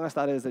dwelt among us.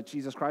 That is, that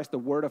Jesus Christ, the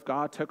Word of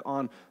God, took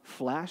on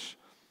flesh.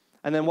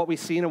 And then what we've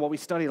seen and what we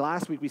studied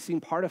last week, we've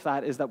seen part of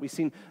that is that we've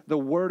seen the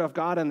Word of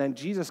God, and then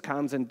Jesus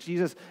comes and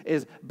Jesus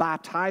is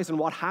baptized. And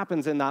what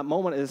happens in that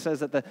moment is it says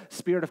that the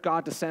Spirit of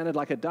God descended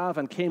like a dove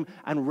and came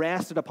and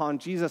rested upon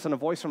Jesus, and a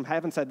voice from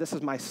heaven said, this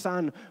is my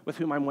Son with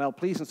whom I'm well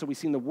pleased. And so we've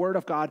seen the Word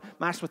of God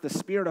matched with the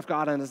Spirit of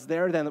God, and it's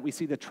there then that we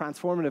see the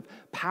transformative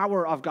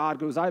power of God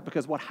goes out,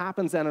 because what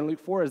happens then in Luke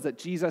 4 is that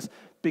Jesus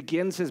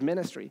begins his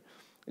ministry.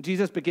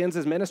 Jesus begins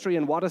his ministry,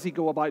 and what does he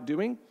go about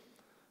doing?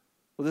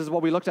 Well, this is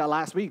what we looked at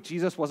last week.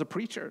 Jesus was a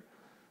preacher.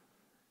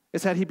 It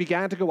said he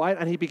began to go out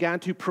and he began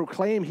to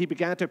proclaim, he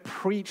began to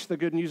preach the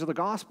good news of the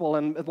gospel.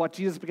 And what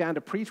Jesus began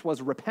to preach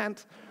was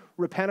repent.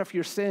 Repent of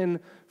your sin,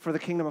 for the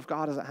kingdom of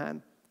God is at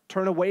hand.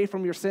 Turn away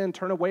from your sin,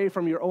 turn away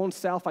from your own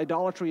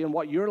self-idolatry and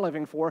what you're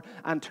living for,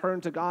 and turn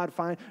to God,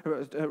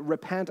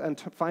 repent and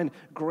find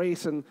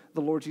grace in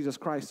the Lord Jesus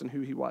Christ and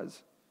who he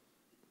was.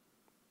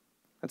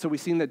 And so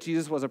we've seen that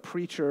Jesus was a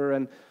preacher,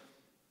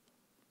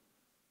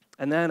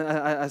 and then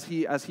as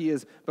he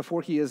is,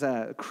 before he is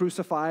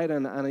crucified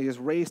and he is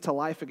raised to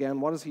life again,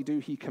 what does he do?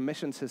 He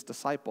commissions his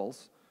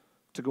disciples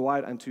to go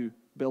out and to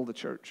build a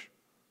church.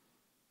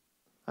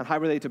 And how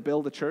were they to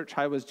build a church?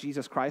 How was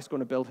Jesus Christ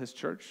going to build his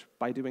church?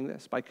 By doing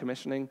this, by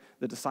commissioning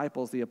the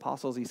disciples, the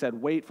apostles. He said,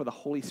 wait for the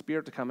Holy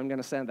Spirit to come. I'm going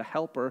to send the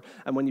helper.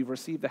 And when you've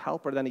received the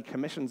helper, then he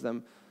commissions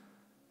them.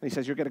 And he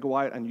says, you're going to go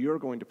out and you're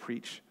going to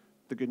preach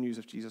the good news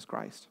of Jesus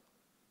Christ.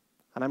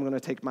 And I'm going to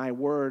take my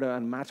word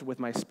and match it with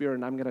my spirit,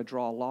 and I'm going to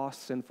draw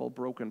lost, sinful,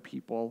 broken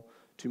people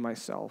to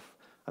myself.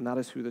 And that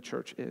is who the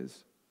church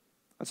is.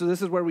 And so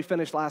this is where we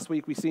finished last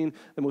week. We've seen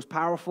the most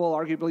powerful,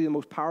 arguably the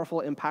most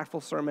powerful,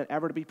 impactful sermon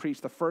ever to be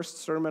preached, the first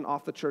sermon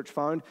off the church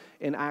found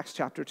in Acts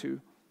chapter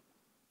 2.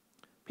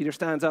 Peter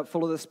stands up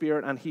full of the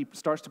Spirit, and he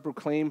starts to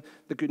proclaim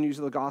the good news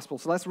of the gospel.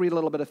 So let's read a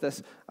little bit of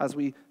this as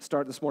we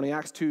start this morning.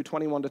 Acts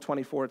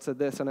 2:21-24, it said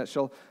this, and it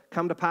shall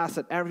come to pass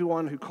that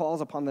everyone who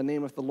calls upon the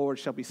name of the Lord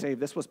shall be saved.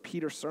 This was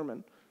Peter's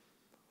sermon.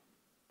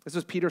 This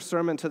was Peter's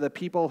sermon to the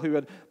people who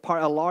had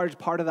a large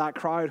part of that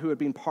crowd who had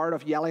been part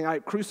of yelling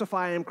out,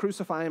 crucify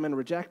him, and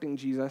rejecting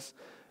Jesus.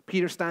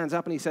 Peter stands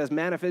up and he says,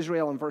 men of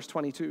Israel, in verse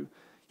 22,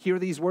 hear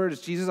these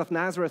words, Jesus of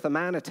Nazareth, a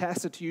man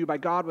attested to you by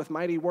God with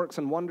mighty works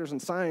and wonders and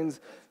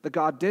signs that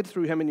God did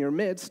through him in your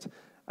midst.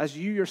 As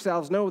you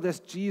yourselves know, this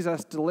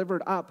Jesus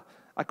delivered up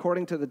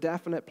according to the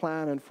definite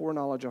plan and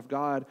foreknowledge of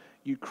God,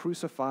 you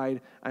crucified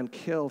and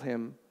killed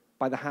him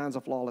by the hands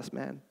of lawless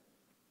men.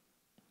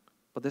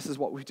 But this is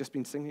what we've just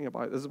been singing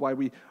about. This is why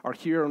we are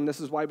here, and this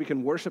is why we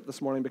can worship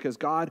this morning, because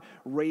God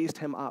raised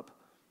him up,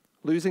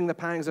 losing the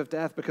pangs of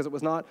death because it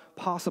was not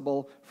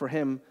possible for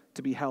him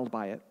to be held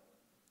by it.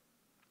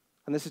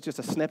 And this is just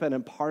a snippet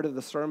and part of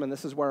the sermon.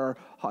 This is where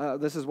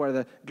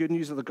the good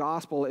news of the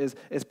gospel is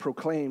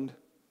proclaimed.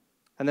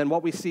 And then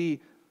what we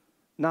see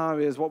now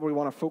is what we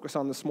want to focus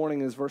on this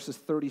morning is verses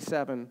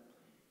 37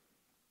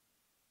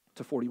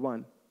 to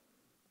 41.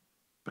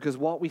 Because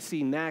what we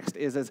see next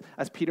is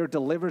as Peter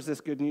delivers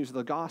this good news of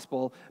the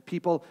gospel,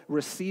 people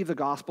receive the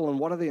gospel, and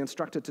what are they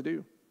instructed to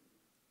do?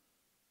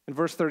 In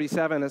verse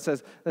 37, it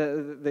says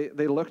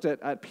they looked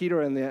at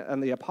Peter and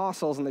the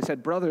apostles, and they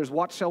said, brothers,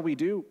 what shall we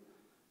do?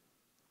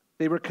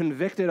 They were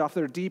convicted of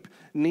their deep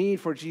need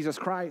for Jesus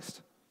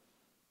Christ.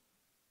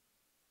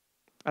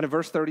 And in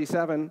verse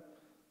 37, it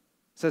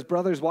says,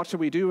 brothers, what shall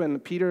we do?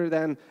 And Peter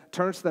then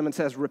turns to them and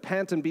says,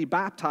 repent and be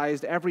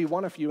baptized, every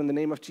one of you, in the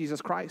name of Jesus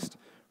Christ,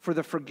 for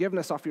the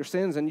forgiveness of your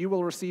sins, and you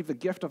will receive the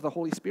gift of the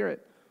Holy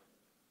Spirit.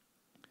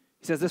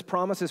 He says, this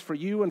promise is for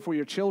you and for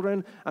your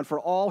children and for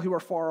all who are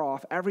far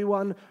off,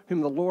 everyone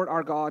whom the Lord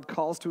our God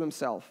calls to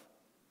himself.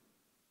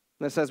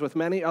 And it says, with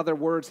many other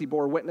words he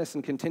bore witness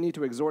and continued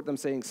to exhort them,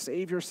 saying,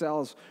 save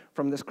yourselves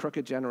from this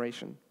crooked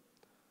generation.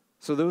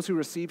 So those who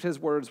received his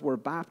words were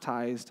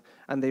baptized,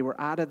 and they were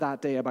added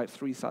that day about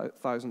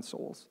 3,000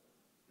 souls.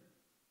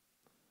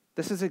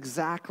 This is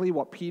exactly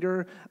what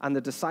Peter and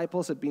the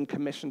disciples had been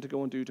commissioned to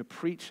go and do, to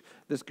preach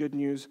this good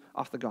news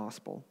of the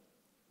gospel.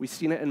 We've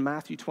seen it in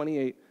Matthew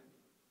 28.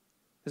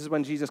 This is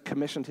when Jesus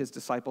commissioned his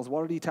disciples.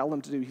 What did he tell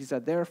them to do? He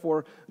said,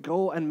 therefore,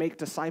 go and make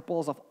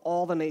disciples of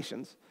all the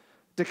nations.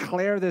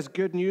 Declare this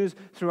good news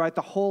throughout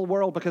the whole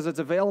world because it's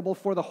available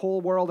for the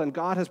whole world, and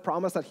God has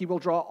promised that he will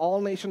draw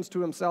all nations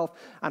to himself.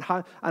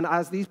 And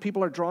as these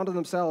people are drawn to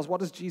themselves,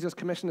 what does Jesus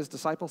commission his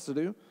disciples to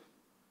do?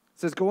 He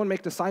says, go and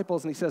make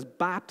disciples, and he says,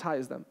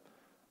 baptize them.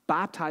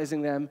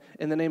 Baptizing them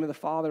in the name of the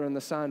Father and the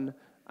Son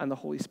and the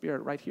Holy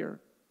Spirit right here.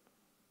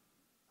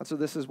 And so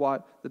this is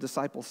what the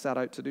disciples set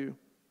out to do.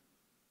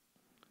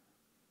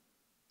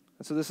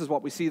 And so this is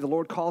what we see. The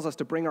Lord calls us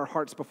to bring our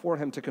hearts before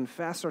him, to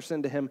confess our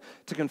sin to him,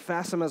 to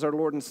confess him as our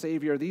Lord and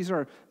Savior. These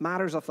are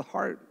matters of the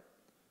heart.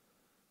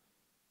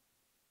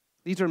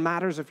 These are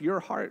matters of your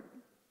heart.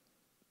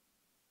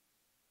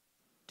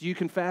 Do you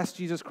confess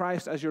Jesus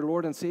Christ as your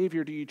Lord and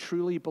Savior? Do you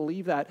truly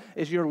believe that?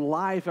 Is your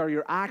life or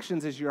your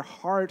actions, is your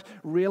heart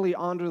really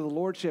under the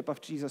lordship of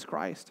Jesus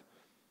Christ?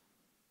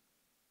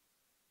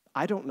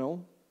 I don't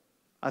know.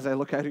 As I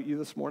look out at you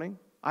this morning,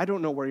 I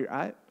don't know where you're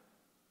at.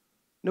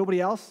 Nobody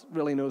else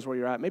really knows where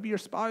you're at. Maybe your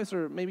spouse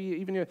or maybe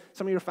even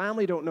some of your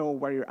family don't know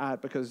where you're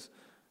at because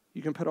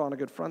you can put on a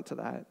good front to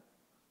that.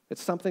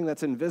 It's something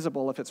that's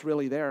invisible if it's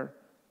really there.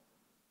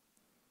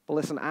 But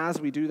listen, as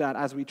we do that,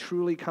 as we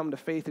truly come to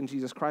faith in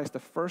Jesus Christ, the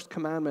first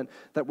commandment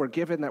that we're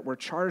given, that we're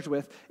charged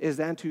with, is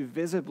then to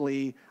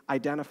visibly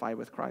identify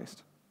with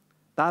Christ.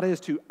 That is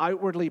to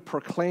outwardly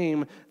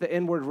proclaim the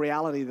inward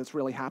reality that's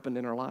really happened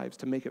in our lives,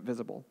 to make it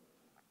visible.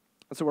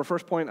 And so our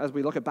first point as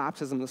we look at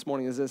baptism this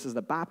morning is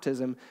that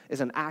baptism is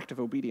an act of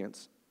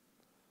obedience.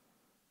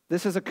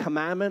 This is a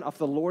commandment of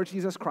the Lord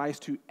Jesus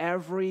Christ to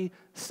every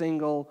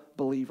single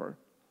believer.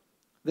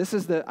 This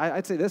is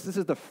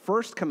the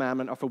first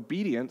commandment of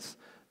obedience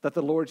that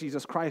the Lord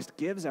Jesus Christ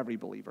gives every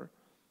believer.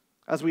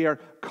 As we are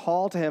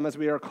called to him, as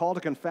we are called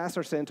to confess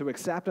our sin, to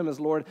accept him as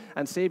Lord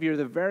and Savior,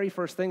 the very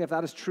first thing, if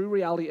that is true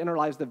reality in our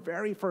lives, the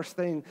very first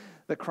thing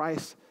that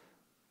Christ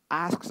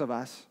asks of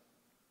us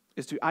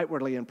is to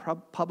outwardly and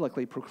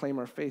publicly proclaim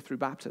our faith through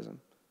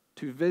baptism,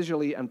 to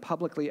visually and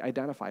publicly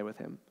identify with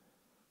him.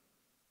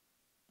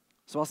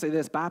 So I'll say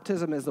this,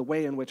 baptism is the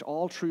way in which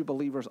all true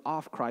believers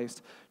of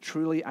Christ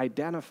truly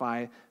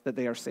identify that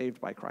they are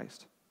saved by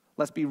Christ.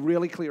 Let's be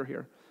really clear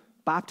here.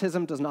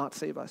 Baptism does not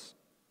save us.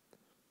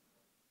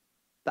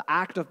 The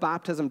act of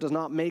baptism does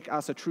not make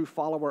us a true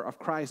follower of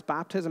Christ.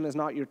 Baptism is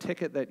not your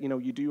ticket that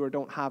you do or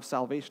don't have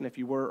salvation if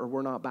you were or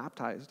were not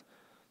baptized.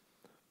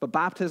 But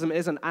baptism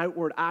is an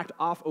outward act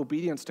of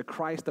obedience to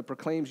Christ that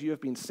proclaims you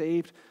have been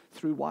saved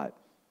through what?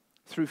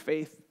 Through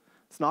faith.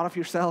 It's not of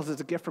yourselves, it's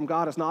a gift from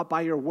God. It's not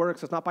by your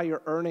works, it's not by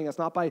your earning, it's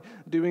not by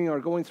doing or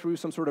going through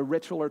some sort of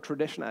ritual or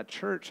tradition at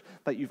church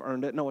that you've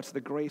earned it. No, it's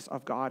the grace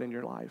of God in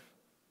your life.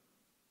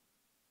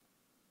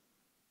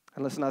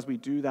 And listen, as we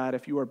do that,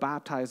 if you are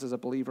baptized as a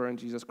believer in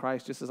Jesus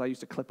Christ, just as I used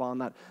to clip on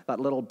that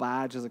little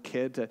badge as a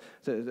kid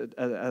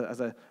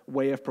as a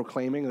way of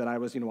proclaiming that I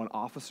was, an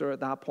officer at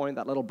that point,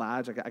 that little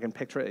badge, I can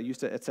picture it.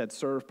 It said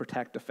serve,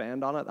 protect,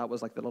 defend on it. That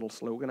was like the little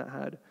slogan it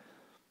had.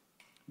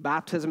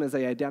 Baptism is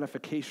an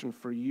identification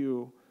for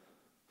you,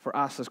 for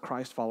us as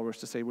Christ followers,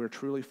 to say we're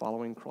truly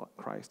following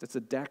Christ. It's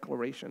a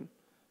declaration.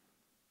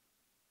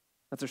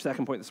 That's our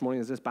second point this morning,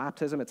 is this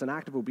baptism. It's an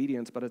act of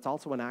obedience, but it's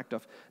also an act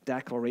of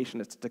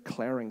declaration. It's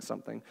declaring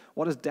something.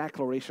 What does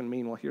declaration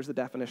mean? Well, here's the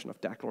definition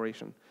of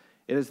declaration.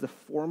 It is the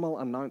formal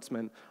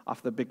announcement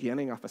of the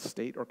beginning of a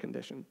state or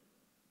condition.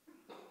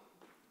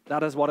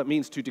 That is what it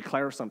means to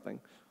declare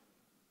something.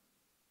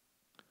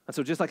 And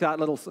so just like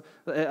that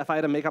if I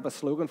had to make up a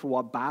slogan for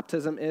what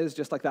baptism is,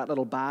 just like that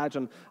little badge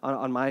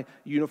on my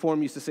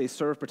uniform used to say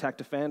serve, protect,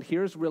 defend,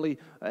 here's really,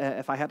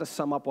 if I had to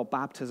sum up what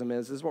baptism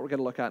is, this is what we're going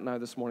to look at now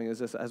this morning, is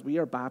this: as we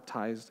are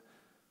baptized,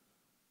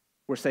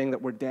 we're saying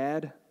that we're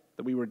dead,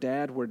 that we were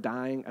dead, we're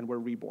dying, and we're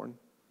reborn.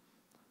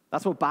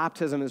 That's what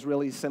baptism is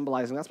really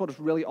symbolizing. That's what it's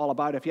really all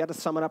about. If you had to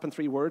sum it up in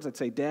 3 words, I'd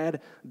say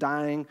dead,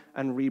 dying,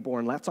 and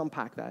reborn. Let's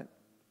unpack that.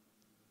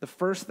 The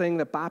first thing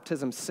that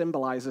baptism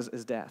symbolizes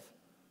is death.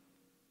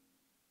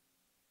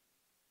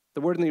 The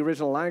word in the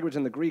original language,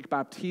 in the Greek,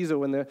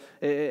 baptizo,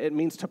 it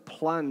means to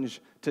plunge,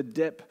 to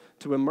dip,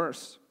 to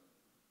immerse.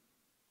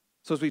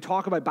 So as we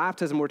talk about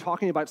baptism, we're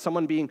talking about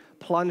someone being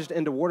plunged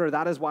into water.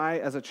 That is why,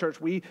 as a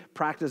church, we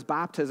practice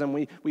baptism.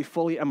 We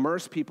fully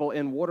immerse people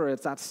in water.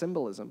 It's that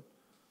symbolism.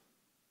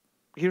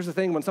 Here's the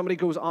thing. When somebody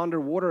goes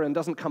underwater and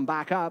doesn't come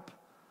back up,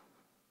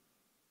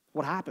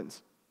 what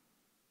happens?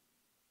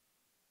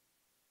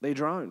 They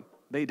drown.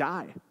 They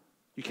die.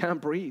 You can't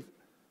breathe.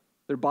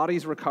 Their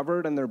body's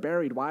recovered and they're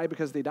buried. Why?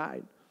 Because they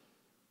died.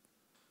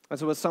 And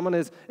so as someone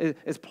is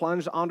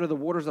plunged under the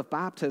waters of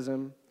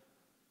baptism,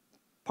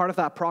 part of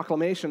that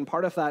proclamation,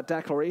 part of that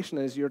declaration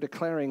is you're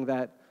declaring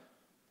that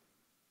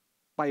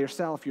by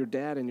yourself you're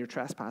dead in your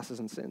trespasses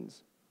and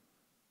sins.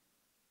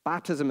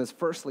 Baptism is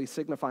firstly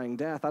signifying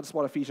death. That's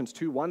what Ephesians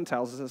 2:1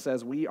 tells us. It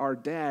says we are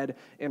dead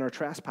in our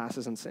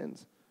trespasses and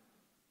sins.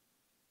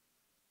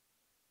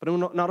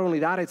 But not only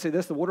that, I'd say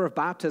this, the water of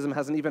baptism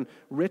has an even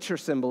richer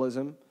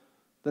symbolism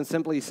than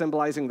simply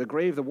symbolizing the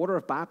grave. The water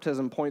of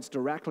baptism points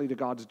directly to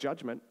God's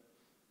judgment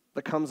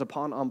that comes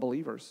upon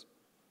unbelievers.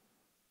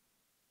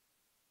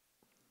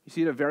 You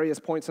see it at various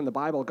points in the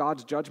Bible.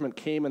 God's judgment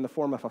came in the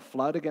form of a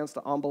flood against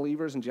the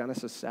unbelievers in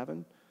Genesis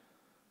 7. It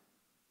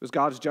was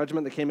God's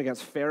judgment that came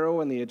against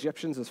Pharaoh and the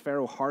Egyptians as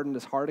Pharaoh hardened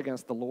his heart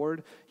against the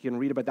Lord. You can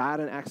read about that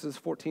in Exodus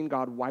 14.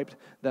 God wiped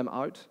them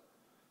out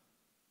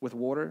with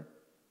water.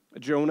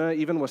 Jonah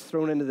even was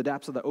thrown into the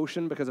depths of the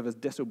ocean because of his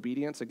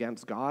disobedience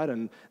against God,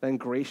 and then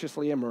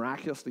graciously and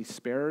miraculously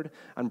spared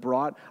and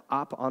brought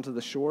up onto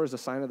the shore as a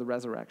sign of the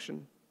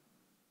resurrection.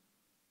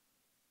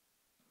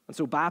 And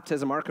so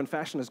baptism, our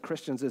confession as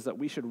Christians, is that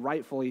we should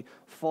rightfully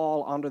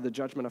fall under the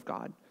judgment of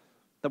God.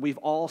 That we've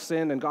all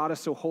sinned, and God is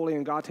so holy,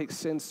 and God takes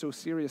sin so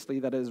seriously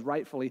that it is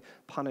rightfully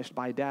punished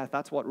by death.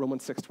 That's what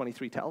Romans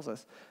 6:23 tells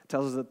us. It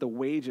tells us that the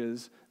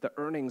wages, the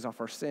earnings of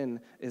our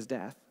sin is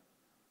death.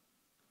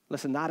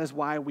 Listen, that is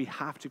why we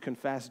have to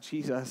confess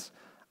Jesus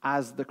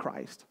as the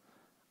Christ,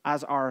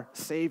 as our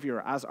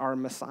Savior, as our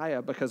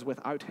Messiah, because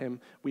without him,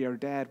 we are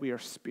dead. We are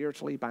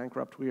spiritually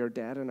bankrupt. We are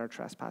dead in our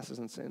trespasses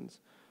and sins.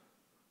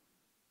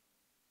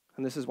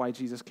 And this is why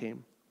Jesus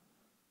came,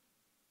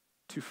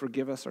 to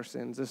forgive us our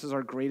sins. This is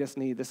our greatest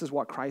need. This is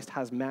what Christ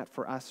has met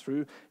for us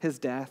through his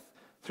death,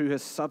 through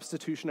his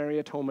substitutionary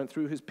atonement,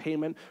 through his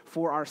payment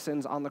for our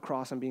sins on the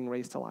cross and being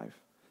raised to life.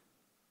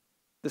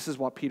 This is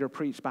what Peter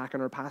preached back in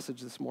our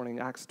passage this morning,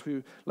 Acts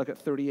 2, look at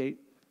 38. It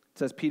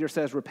says, Peter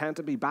says, repent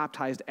and be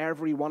baptized,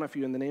 every one of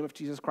you, in the name of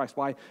Jesus Christ.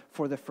 Why?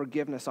 For the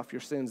forgiveness of your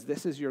sins.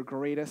 This is your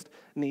greatest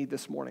need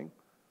this morning.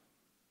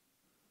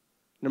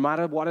 No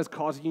matter what is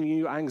causing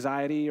you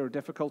anxiety or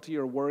difficulty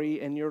or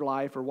worry in your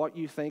life, or what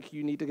you think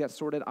you need to get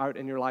sorted out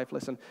in your life,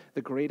 listen,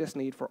 the greatest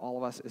need for all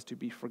of us is to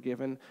be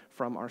forgiven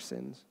from our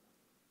sins.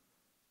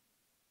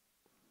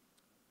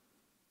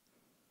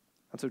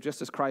 And so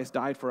just as Christ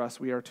died for us,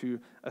 we are to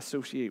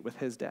associate with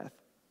his death.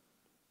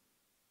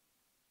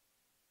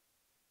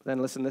 Then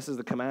listen, this is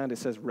the command. It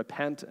says,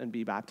 repent and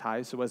be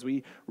baptized. So as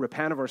we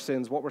repent of our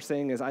sins, what we're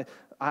saying is,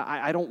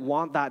 I don't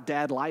want that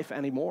dead life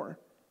anymore.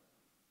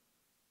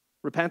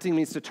 Repenting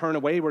means to turn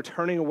away. We're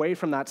turning away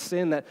from that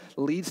sin that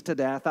leads to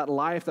death, that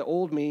life, the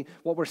old me.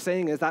 What we're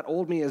saying is that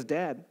old me is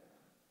dead.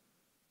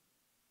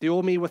 The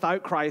old me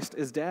without Christ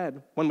is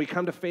dead when we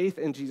come to faith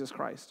in Jesus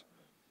Christ.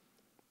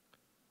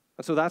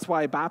 And so that's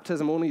why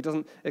baptism only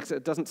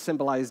doesn't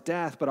symbolize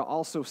death, but it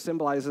also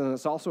symbolizes, and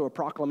it's also a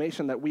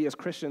proclamation that we as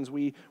Christians,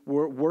 we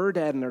were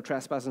dead in our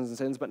trespasses and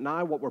sins, but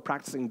now what we're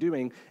practicing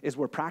doing is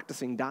we're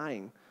practicing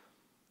dying.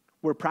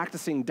 We're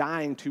practicing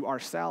dying to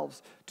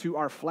ourselves, to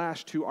our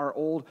flesh, to our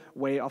old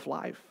way of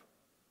life.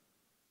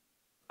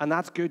 And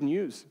that's good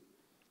news.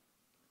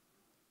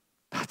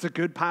 That's a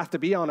good path to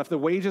be on. If the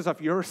wages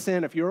of your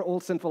sin, if your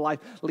old sinful life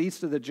leads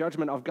to the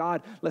judgment of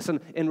God, listen,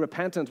 in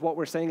repentance, what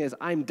we're saying is,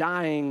 I'm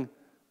dying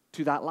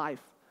to that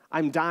life.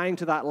 I'm dying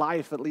to that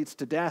life that leads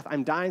to death.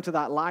 I'm dying to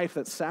that life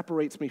that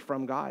separates me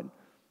from God.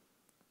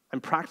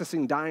 I'm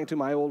practicing dying to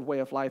my old way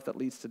of life that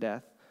leads to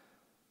death.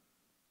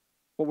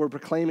 What we're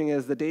proclaiming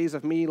is the days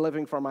of me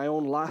living for my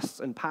own lusts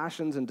and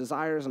passions and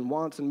desires and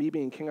wants and me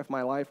being king of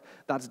my life,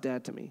 that's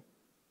dead to me.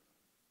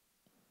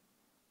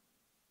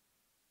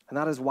 And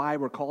that is why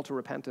we're called to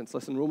repentance.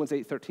 Listen, Romans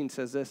 8:13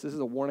 says this. This is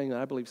a warning that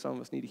I believe some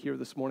of us need to hear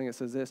this morning. It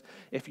says this,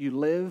 if you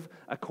live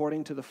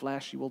according to the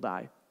flesh, you will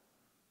die.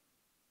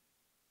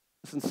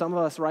 Listen, some of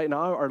us right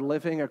now are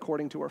living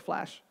according to our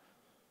flesh.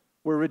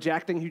 We're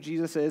rejecting who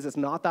Jesus is. It's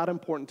not that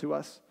important to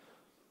us.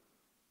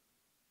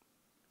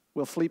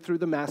 We'll sleep through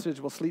the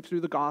message. We'll sleep through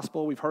the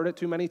gospel. We've heard it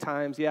too many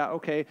times. Yeah,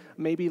 okay,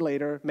 maybe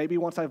later. Maybe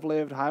once I've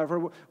lived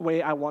however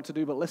way I want to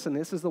do. But listen,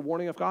 this is the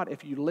warning of God.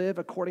 If you live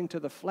according to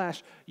the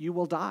flesh, you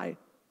will die.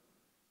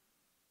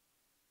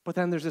 But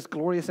then there's this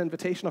glorious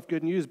invitation of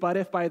good news. But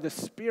if by the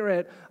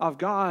Spirit of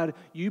God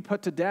you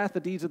put to death the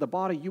deeds of the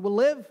body, you will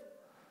live.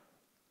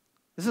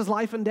 This is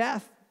life and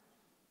death.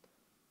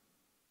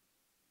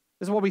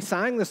 This is what we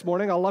sang this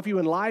morning. I'll love you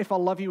in life.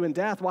 I'll love you in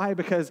death. Why?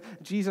 Because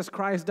Jesus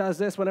Christ does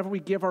this. Whenever we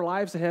give our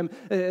lives to him,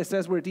 it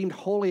says we're deemed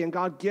holy, and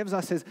God gives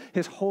us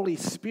his Holy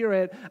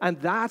Spirit, and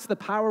that's the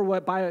power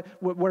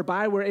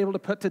whereby we're able to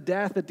put to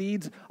death the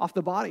deeds of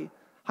the body.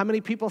 How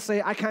many people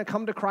say, I can't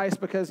come to Christ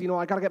because,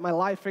 I got to get my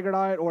life figured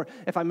out, or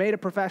if I made a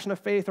profession of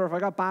faith, or if I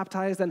got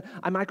baptized, then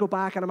I might go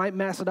back and I might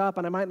mess it up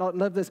and I might not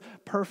live this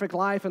perfect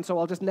life, and so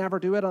I'll just never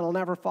do it and I'll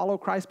never follow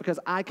Christ because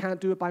I can't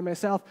do it by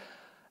myself.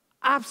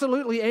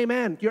 Absolutely,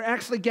 amen. You're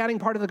actually getting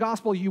part of the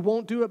gospel. You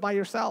won't do it by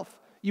yourself.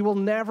 You will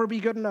never be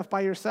good enough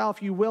by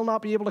yourself. You will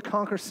not be able to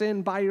conquer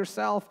sin by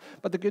yourself.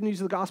 But the good news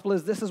of the gospel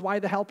is this is why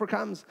the helper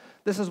comes.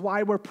 This is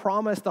why we're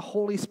promised the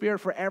Holy Spirit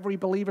for every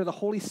believer. The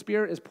Holy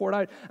Spirit is poured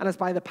out. And it's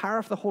by the power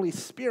of the Holy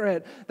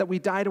Spirit that we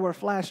die to our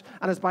flesh.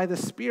 And it's by the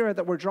Spirit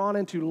that we're drawn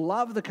in to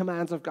love the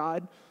commands of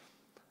God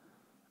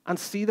and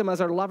see them as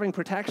our loving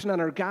protection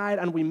and our guide,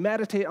 and we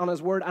meditate on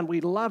his word and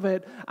we love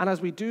it. And as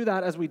we do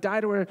that, as we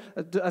die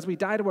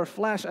to our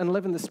flesh and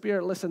live in the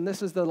Spirit, listen,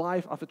 this is the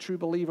life of a true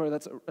believer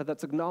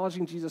that's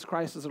acknowledging Jesus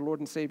Christ as our Lord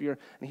and Savior.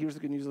 And here's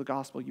the good news of the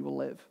gospel: you will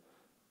live.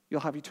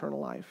 You'll have eternal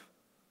life.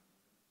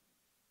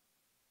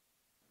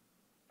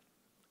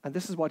 And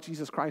this is what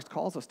Jesus Christ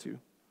calls us to.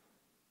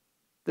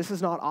 This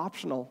is not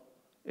optional.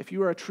 If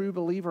you are a true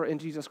believer in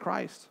Jesus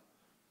Christ,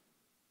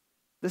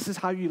 this is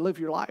how you live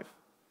your life.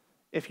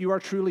 If you are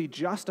truly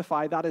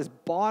justified, that is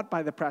bought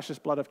by the precious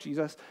blood of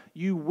Jesus,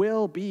 you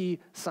will be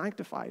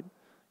sanctified.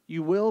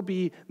 You will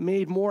be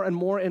made more and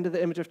more into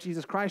the image of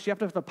Jesus Christ. You have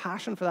to have a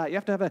passion for that. You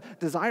have to have a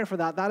desire for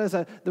that.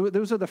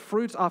 Those are the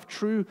fruits of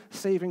true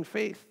saving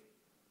faith.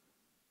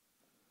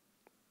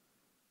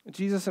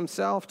 Jesus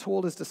himself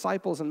told his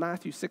disciples in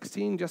Matthew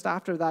 16, just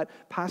after that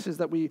passage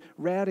that we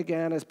read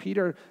again, as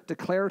Peter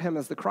declared him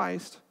as the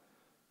Christ.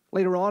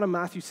 Later on in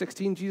Matthew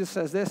 16, Jesus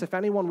says this: if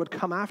anyone would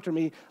come after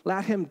me,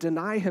 let him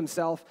deny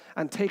himself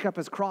and take up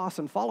his cross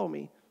and follow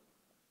me.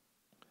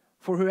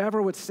 For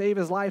whoever would save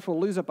his life will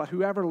lose it, but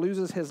whoever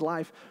loses his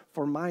life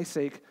for my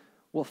sake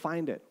will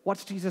find it.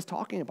 What's Jesus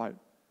talking about?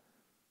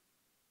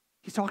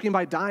 He's talking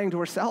about dying to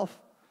ourselves.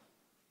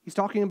 He's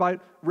talking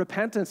about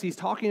repentance. He's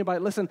talking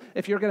about, listen,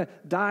 if you're going to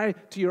die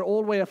to your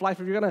old way of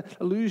life, if you're going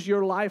to lose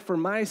your life for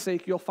my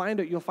sake, you'll find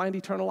it. You'll find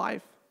eternal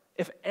life.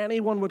 If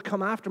anyone would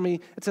come after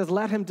me, it says,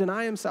 let him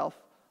deny himself.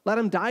 Let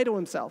him die to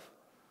himself.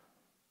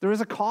 There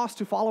is a cost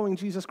to following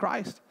Jesus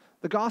Christ.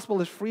 The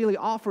gospel is freely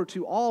offered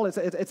to all. It's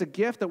a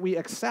gift that we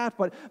accept,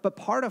 but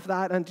part of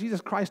that, and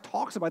Jesus Christ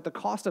talks about the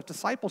cost of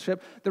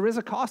discipleship, there is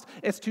a cost.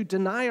 It's to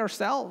deny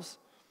ourselves.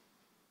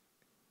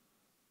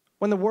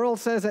 When the world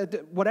says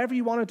that whatever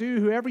you want to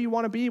do, whoever you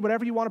want to be,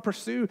 whatever you want to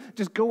pursue,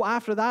 just go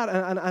after that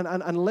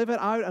and live it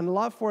out and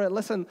love for it.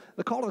 Listen,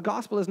 the call of the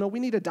gospel is, no, we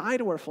need to die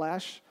to our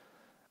flesh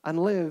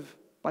and live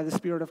by the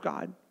Spirit of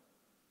God.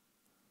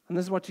 And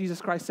this is what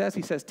Jesus Christ says.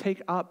 He says,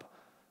 take up,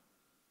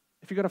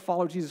 if you're going to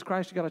follow Jesus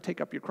Christ, you got to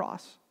take up your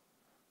cross.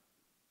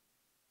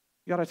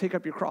 You got to take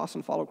up your cross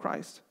and follow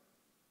Christ.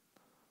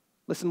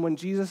 Listen, when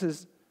Jesus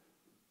is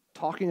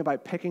talking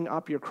about picking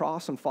up your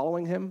cross and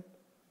following him,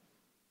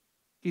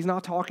 he's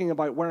not talking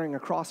about wearing a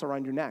cross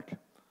around your neck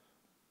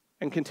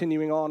and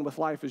continuing on with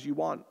life as you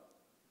want.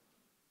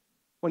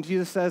 When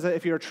Jesus says that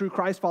if you're a true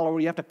Christ follower,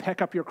 you have to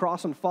pick up your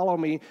cross and follow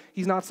me,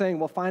 he's not saying,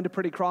 well, find a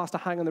pretty cross to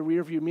hang in the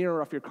rearview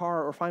mirror of your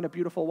car, or find a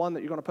beautiful one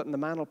that you're going to put in the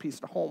mantelpiece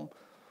at home.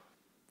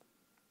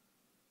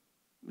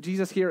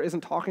 Jesus here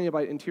isn't talking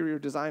about interior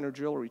design or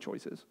jewelry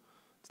choices.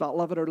 It's not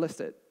love it or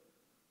list it.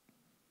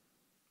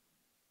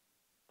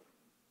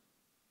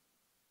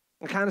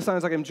 It kind of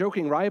sounds like I'm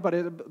joking, right?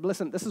 But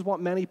listen, this is what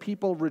many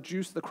people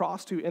reduce the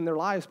cross to in their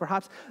lives.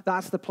 Perhaps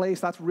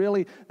that's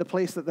really the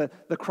place that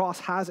the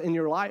cross has in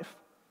your life.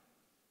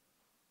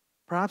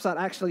 Perhaps that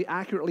actually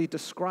accurately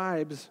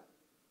describes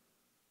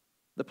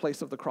the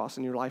place of the cross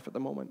in your life at the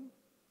moment.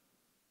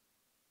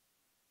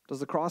 Does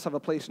the cross have a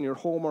place in your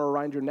home or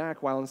around your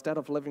neck, while instead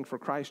of living for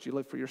Christ, you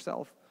live for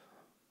yourself?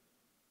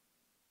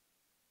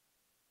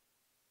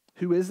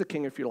 Who is the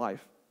king of your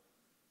life?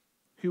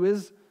 Who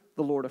is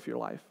the Lord of your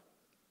life?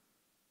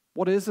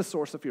 What is the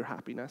source of your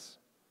happiness?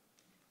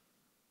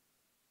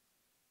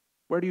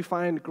 Where do you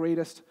find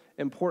greatest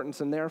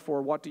importance, and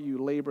therefore, what do you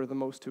labor the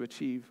most to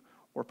achieve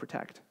or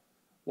protect?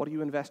 What do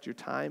you invest your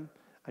time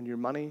and your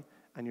money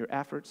and your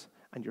efforts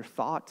and your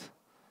thought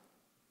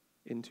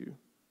into?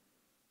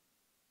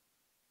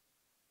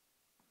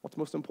 What's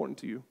most important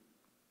to you?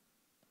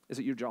 Is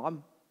it your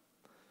job?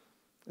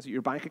 Is it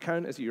your bank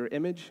account? Is it your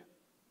image?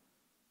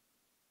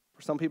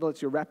 For some people,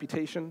 it's your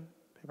reputation.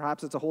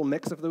 Perhaps it's a whole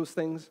mix of those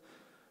things.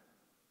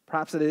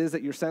 Perhaps it is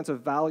that your sense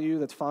of value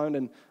that's found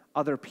in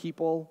other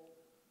people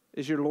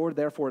is your Lord,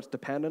 therefore it's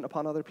dependent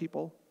upon other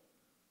people.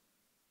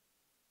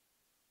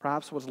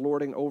 Perhaps what's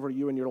lording over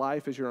you in your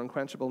life is your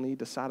unquenchable need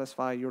to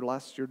satisfy your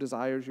lusts, your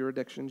desires, your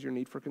addictions, your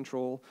need for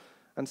control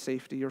and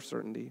safety or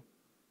certainty.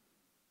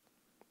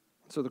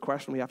 So the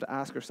question we have to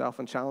ask ourselves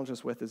and challenge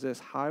us with is this: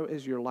 how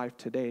is your life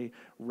today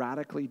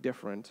radically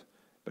different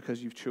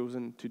because you've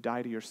chosen to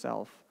die to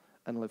yourself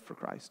and live for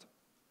Christ?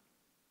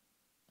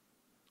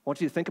 I want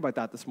you to think about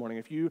that this morning.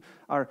 If you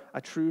are a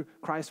true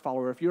Christ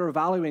follower, if you're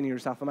evaluating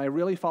yourself, am I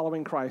really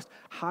following Christ?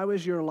 How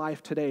is your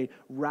life today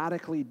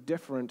radically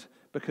different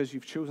because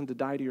you've chosen to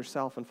die to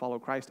yourself and follow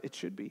Christ? It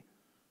should be.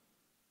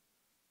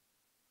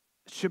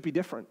 It should be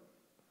different.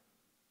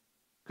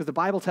 Because the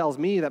Bible tells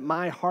me that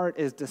my heart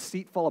is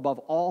deceitful above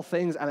all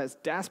things and it's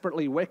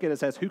desperately wicked. It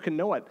says, who can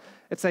know it?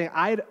 It's saying,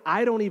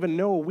 I don't even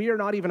know. We are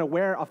not even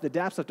aware of the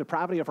depths of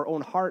depravity of our own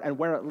heart and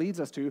where it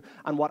leads us to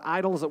and what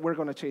idols that we're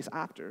going to chase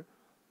after.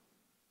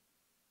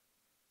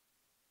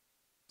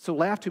 So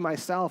left to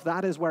myself,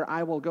 that is where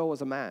I will go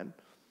as a man.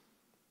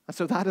 And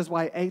so that is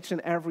why each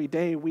and every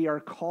day we are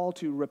called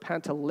to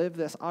repent, to live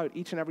this out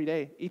each and every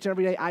day. Each and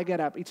every day I get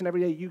up. Each and every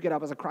day you get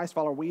up as a Christ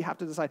follower. We have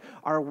to decide,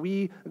 are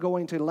we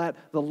going to let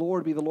the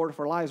Lord be the Lord of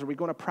our lives? Are we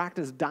going to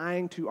practice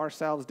dying to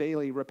ourselves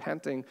daily,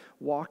 repenting,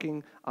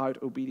 walking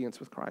out obedience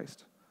with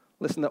Christ?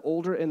 Listen, the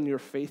older in your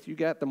faith you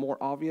get, the more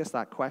obvious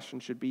that question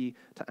should be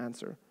to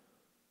answer.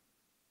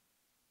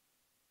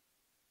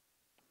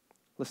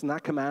 Listen,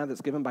 that command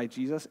that's given by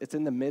Jesus, it's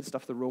in the midst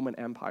of the Roman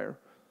Empire,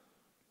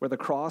 where the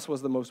cross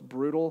was the most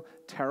brutal,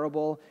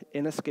 terrible,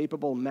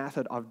 inescapable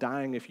method of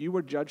dying. If you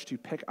were judged to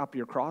pick up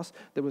your cross,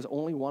 there was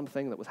only one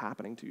thing that was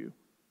happening to you.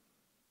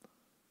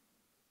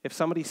 If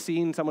somebody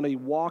seen somebody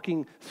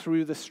walking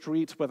through the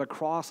streets with a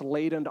cross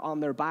laden on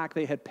their back,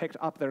 they had picked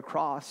up their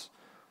cross.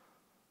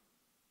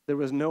 There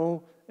was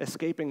no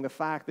escaping the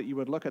fact that you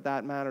would look at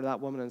that man or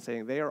that woman and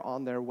saying, they are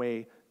on their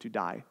way to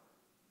die.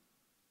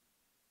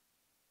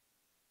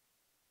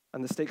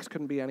 And the stakes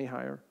couldn't be any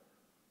higher.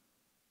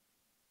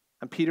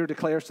 And Peter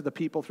declares to the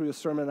people through the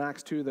sermon in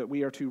Acts 2 that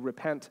we are to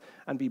repent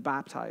and be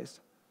baptized.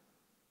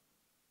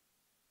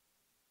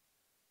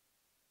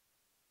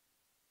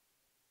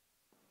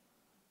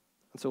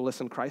 And so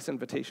listen, Christ's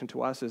invitation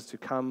to us is to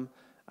come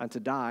and to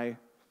die,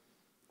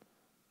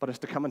 but it's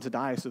to come and to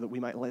die so that we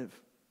might live.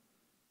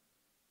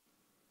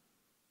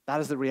 That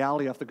is the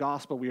reality of the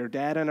gospel. We are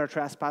dead in our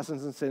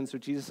trespasses and sins, so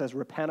Jesus says,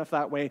 repent of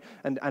that way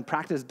and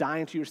practice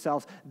dying to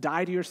yourselves.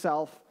 Die to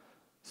yourself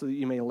so that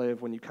you may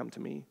live when you come to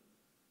me.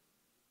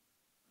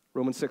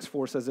 Romans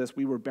 6:4 says this,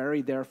 we were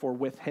buried therefore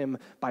with him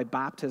by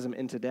baptism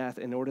into death,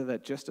 in order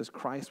that just as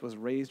Christ was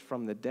raised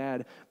from the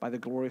dead by the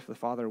glory of the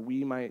Father,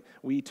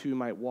 we too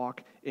might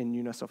walk in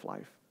newness of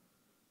life.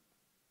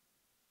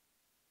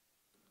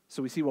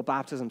 So we see what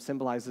baptism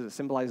symbolizes. It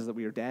symbolizes that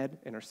we are dead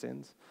in our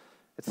sins.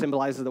 It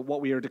symbolizes that what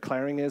we are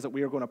declaring is that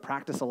we are going to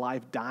practice a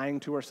life dying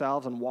to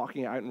ourselves and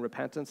walking out in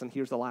repentance. And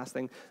here's the last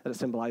thing that it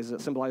symbolizes. It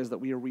symbolizes that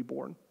we are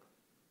reborn.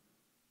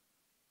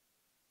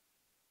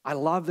 I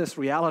love this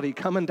reality.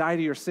 Come and die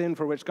to your sin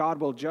for which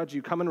God will judge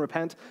you. Come and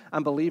repent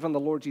and believe on the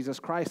Lord Jesus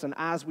Christ. And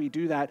as we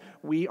do that,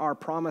 we are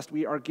promised,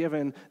 we are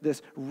given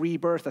this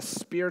rebirth, a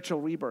spiritual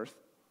rebirth.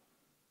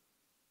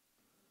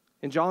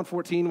 In John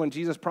 14, when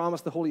Jesus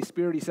promised the Holy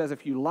Spirit, he says,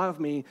 if you love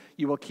me,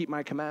 you will keep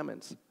my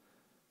commandments.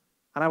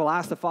 And I will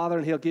ask the Father,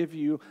 and he'll give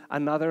you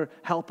another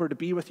helper to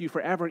be with you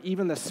forever,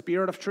 even the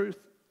Spirit of truth,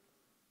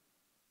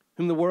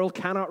 whom the world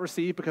cannot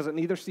receive because it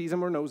neither sees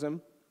him or knows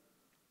him.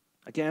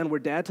 Again, we're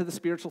dead to the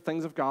spiritual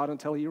things of God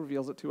until he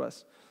reveals it to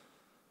us.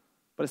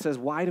 But it says,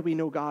 why do we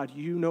know God?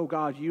 You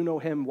know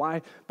him.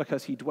 Why?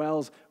 Because he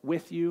dwells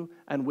with you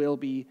and will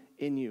be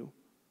in you.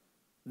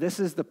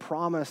 This is the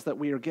promise that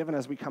we are given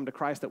as we come to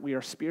Christ, that we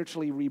are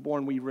spiritually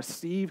reborn. We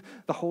receive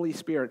the Holy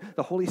Spirit.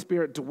 The Holy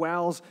Spirit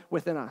dwells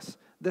within us.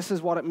 This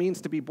is what it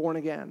means to be born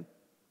again.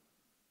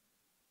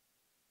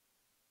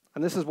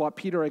 And this is what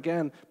Peter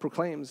again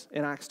proclaims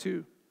in Acts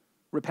 2.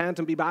 Repent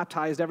and be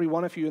baptized, every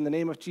one of you, in the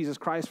name of Jesus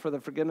Christ for the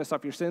forgiveness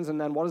of your sins. And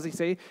then what does he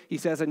say? He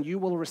says, and you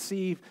will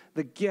receive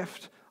the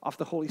gift of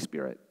the Holy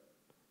Spirit.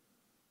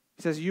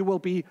 He says, you will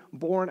be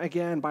born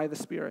again by the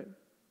Spirit.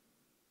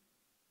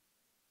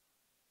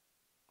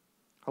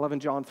 I love in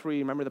John 3,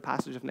 remember the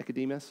passage of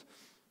Nicodemus,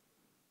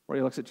 where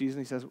he looks at Jesus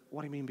and he says,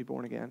 what do you mean be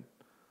born again?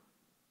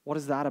 What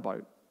is that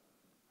about?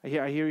 I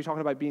hear you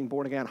talking about being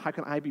born again. How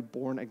can I be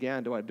born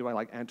again? Do I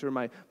like enter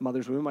my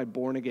mother's womb? Am I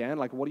born again?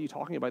 Like, what are you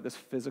talking about, this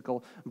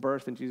physical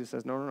birth? And Jesus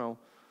says, no.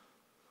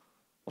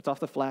 What's off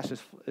the flesh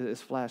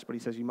is flesh. But he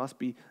says you must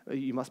be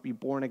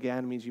born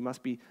again. It means you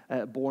must be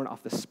born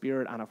of the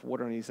Spirit and of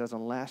water. And he says,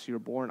 unless you're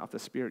born of the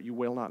Spirit, you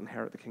will not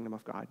inherit the kingdom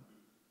of God.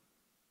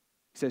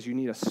 He says you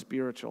need a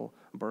spiritual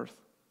birth.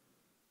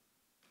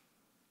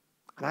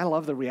 And I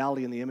love the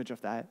reality and the image of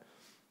that.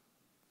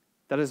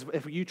 That is,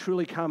 if you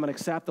truly come and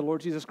accept the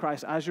Lord Jesus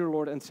Christ as your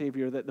Lord and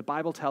Savior, that the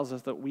Bible tells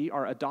us that we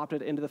are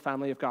adopted into the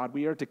family of God.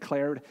 We are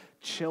declared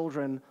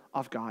children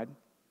of God. It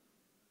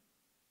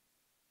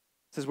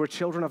says we're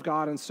children of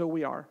God, and so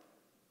we are.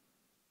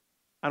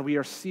 And we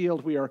are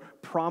sealed, we are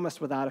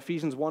promised with that.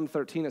 Ephesians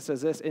 1:13, it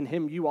says this, in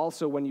him you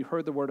also, when you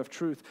heard the word of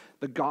truth,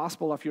 the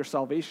gospel of your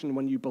salvation,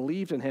 when you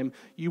believed in him,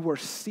 you were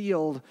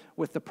sealed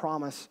with the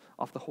promise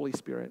of the Holy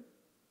Spirit.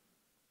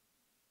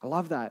 I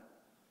love that.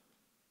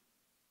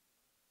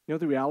 You know,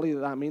 the reality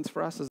that means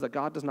for us is that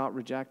God does not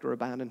reject or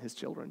abandon his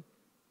children.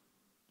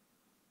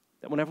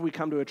 That whenever we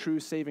come to a true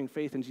saving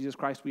faith in Jesus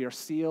Christ, we are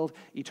sealed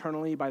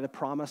eternally by the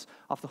promise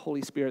of the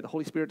Holy Spirit. The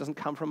Holy Spirit doesn't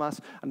come from us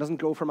and doesn't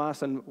go from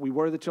us, and we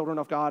were the children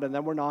of God and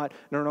then we're not.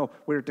 No.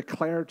 We're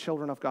declared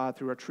children of God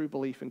through our true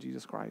belief in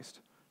Jesus Christ.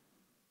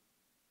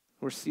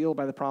 We're sealed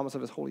by the promise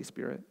of his Holy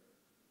Spirit.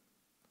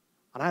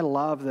 And I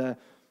love the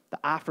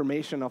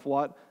affirmation of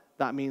what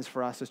that means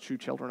for us as true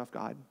children of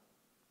God.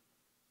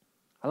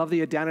 I love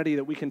the identity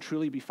that we can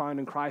truly be found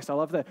in Christ. I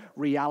love the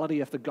reality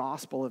of the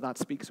gospel that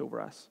speaks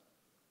over us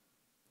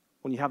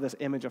when you have this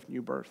image of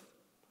new birth.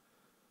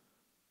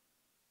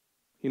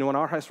 You know, in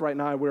our house right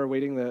now, we're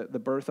awaiting the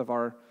birth of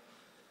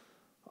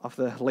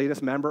the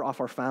latest member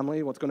of our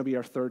family, what's going to be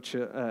our third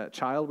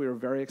child. We were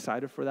very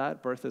excited for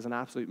that. Birth is an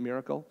absolute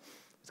miracle.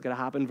 It's going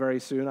to happen very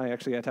soon. I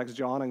texted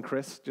John and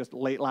Chris just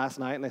late last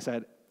night, and I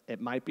said, it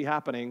might be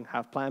happening.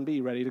 Have plan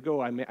B ready to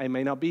go. I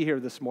may not be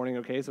here this morning,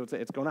 okay? So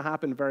it's going to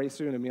happen very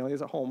soon.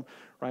 Amelia's at home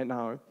right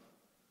now.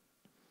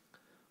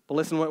 But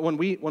listen,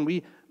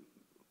 when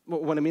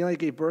when Amelia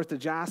gave birth to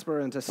Jasper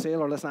and to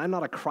Sailor, listen, I'm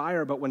not a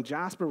crier, but when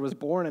Jasper was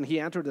born and he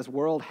entered this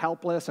world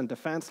helpless and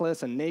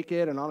defenseless and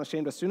naked and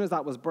unashamed, as soon as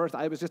that was birthed,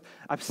 I was just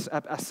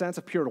a sense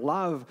of pure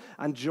love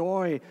and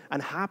joy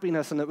and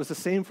happiness, and it was the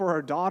same for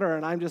her daughter,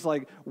 and I'm just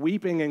like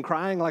weeping and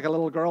crying like a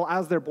little girl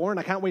as they're born.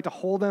 I can't wait to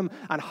hold them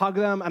and hug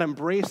them and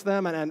embrace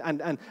them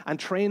and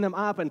train them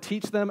up and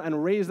teach them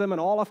and raise them and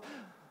all of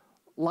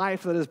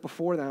life that is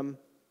before them.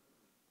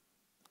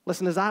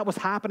 Listen, as that was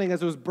happening, as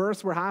those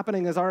births were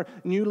happening, as our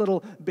new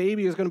little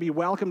baby is going to be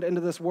welcomed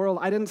into this world,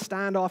 I didn't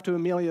stand off to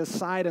Amelia's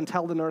side and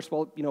tell the nurse,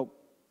 well,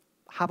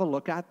 have a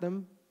look at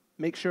them.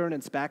 Make sure and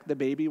inspect the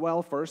baby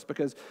well first,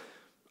 because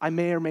I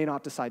may or may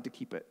not decide to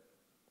keep it.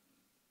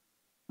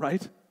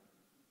 Right?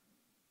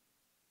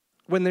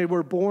 When they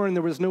were born,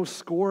 there was no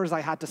scores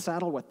I had to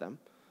settle with them.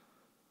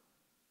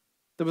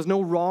 There was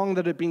no wrong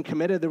that had been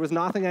committed. There was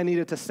nothing I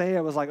needed to say.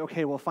 I was like,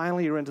 okay, well,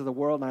 finally you're into the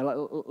world.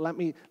 Now let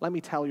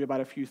me tell you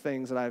about a few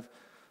things that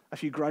a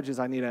few grudges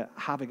I need to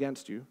have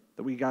against you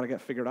that we got to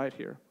get figured out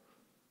here.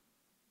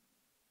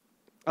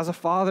 As a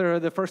father,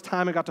 the first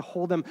time I got to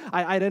hold them,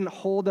 I didn't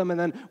hold them and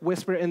then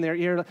whisper in their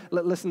ear,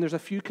 listen, there's a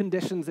few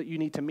conditions that you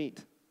need to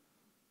meet.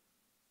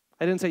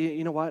 I didn't say,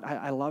 you know what,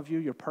 I love you,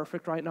 you're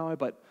perfect right now,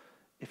 but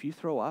if you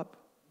throw up,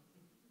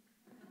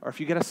 or if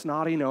you get a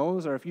snotty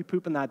nose, or if you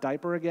poop in that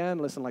diaper again,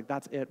 listen,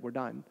 that's it, we're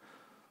done.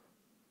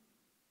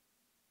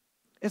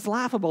 It's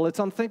laughable, it's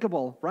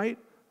unthinkable, right?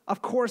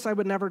 Of course I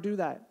would never do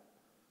that.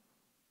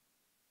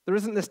 There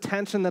isn't this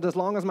tension that as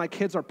long as my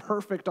kids are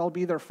perfect, I'll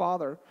be their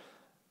father.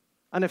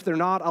 And if they're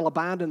not, I'll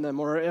abandon them.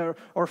 Or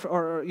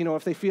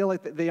if they feel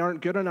like they aren't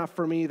good enough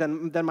for me,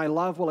 then my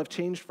love will have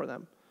changed for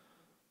them.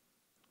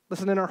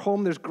 Listen, in our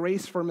home, there's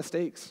grace for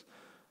mistakes.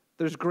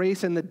 There's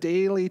grace in the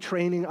daily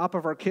training up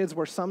of our kids,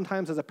 where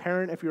sometimes as a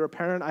parent, if you're a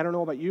parent, I don't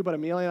know about you, but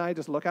Amelia and I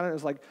just look at it and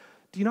it's like,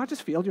 do you not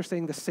just feel you're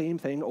saying the same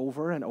thing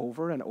over and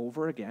over and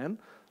over again?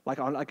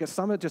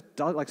 Some of it just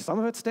does, some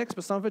of it sticks,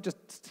 but some of it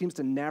just seems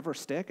to never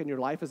stick, and your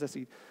life is this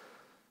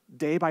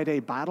day-by-day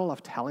battle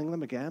of telling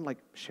them again,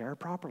 share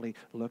properly,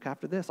 look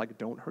after this,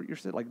 don't hurt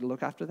yourself,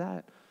 look after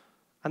that.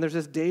 And there's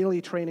this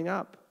daily training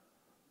up.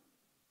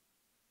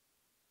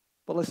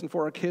 But listen,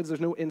 for our kids,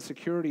 there's no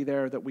insecurity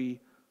there that we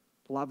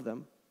love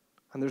them.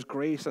 And there's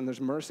grace and there's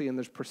mercy and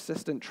there's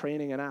persistent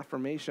training and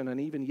affirmation and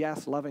even,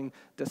 yes, loving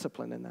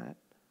discipline in that.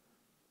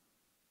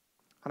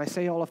 And I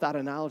say all of that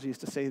analogies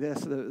to say this.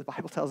 The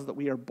Bible tells us that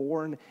we are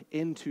born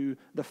into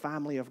the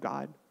family of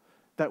God,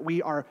 that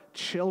we are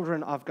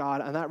children of God,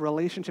 and that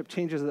relationship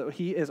changes, that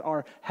He is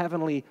our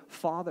heavenly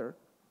Father.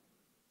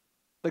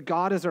 That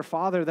God is our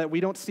Father, that we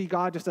don't see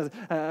God just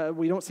as,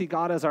 we don't see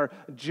God as our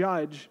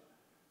judge.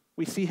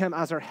 We see Him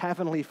as our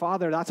heavenly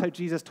Father. That's how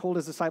Jesus told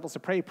His disciples to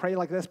pray. Pray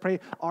like this, pray,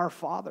 our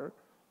Father.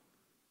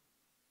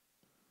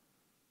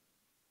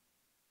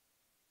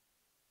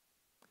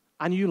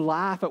 And you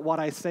laugh at what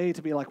I say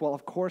to be like, well,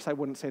 of course I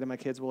wouldn't say to my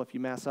kids, well, if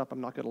you mess up,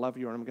 I'm not going to love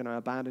you, or I'm going to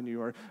abandon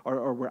you,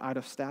 or we're out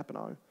of step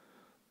now.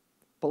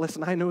 But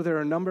listen, I know there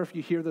are a number of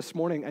you here this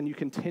morning, and you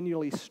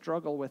continually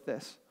struggle with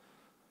this.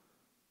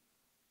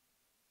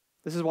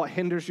 This is what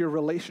hinders your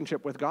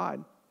relationship with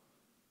God.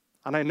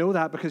 And I know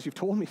that because you've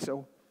told me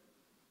so.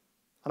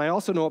 And I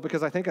also know it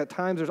because I think at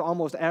times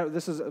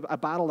this is a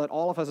battle that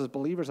all of us as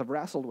believers have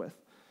wrestled with.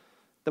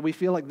 That we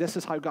feel like this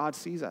is how God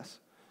sees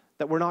us.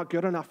 That we're not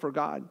good enough for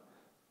God.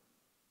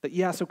 That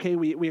yes, okay,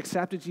 we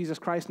accepted Jesus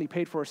Christ and He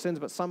paid for our sins,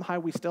 but somehow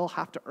we still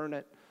have to earn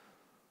it.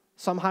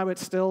 Somehow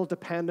it's still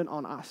dependent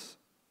on us.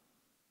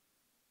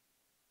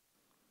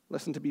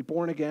 Listen, to be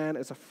born again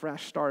is a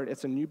fresh start.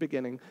 It's a new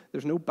beginning.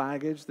 There's no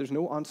baggage. There's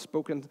no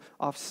unspoken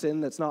of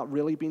sin that's not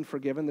really been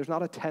forgiven. There's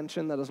not a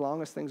tension that as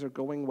long as things are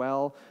going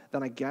well,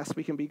 then I guess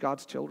we can be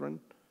God's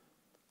children.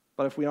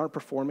 But if we aren't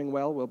performing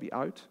well, we'll be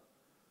out.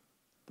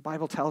 The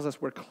Bible tells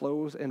us we're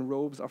clothed in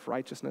robes of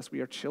righteousness.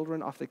 We are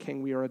children of the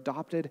King. We are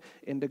adopted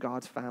into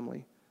God's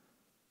family.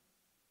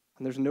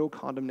 And there's no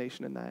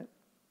condemnation in that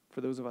for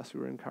those of us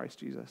who are in Christ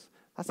Jesus.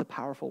 That's the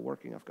powerful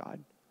working of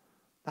God.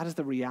 That is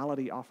the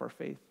reality of our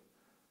faith.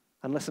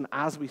 And listen,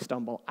 as we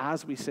stumble,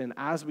 as we sin,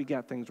 as we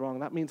get things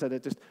wrong, that means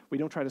that we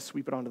don't try to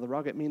sweep it under the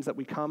rug. It means that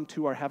we come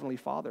to our Heavenly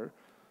Father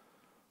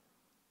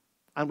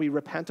and we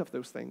repent of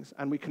those things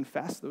and we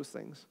confess those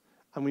things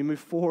and we move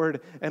forward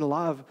in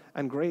love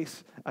and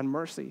grace and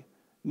mercy,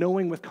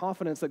 knowing with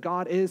confidence that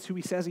God is who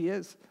He says He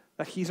is,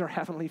 that He's our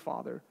Heavenly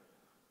Father,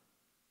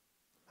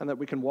 and that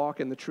we can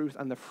walk in the truth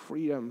and the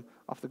freedom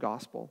of the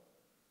gospel.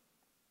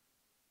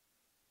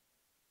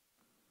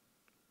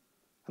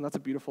 And that's a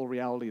beautiful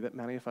reality that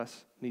many of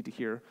us need to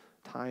hear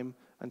time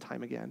and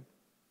time again.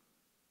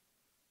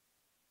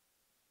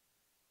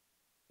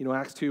 You know,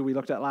 Acts 2, we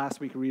looked at last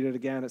week, read it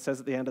again. It says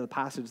at the end of the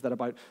passage that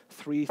about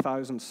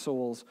 3,000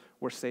 souls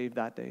were saved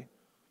that day.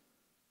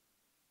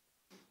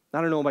 I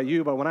don't know about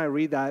you, but when I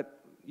read that,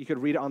 you could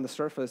read it on the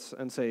surface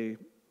and say,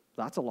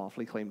 that's a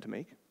lofty claim to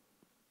make.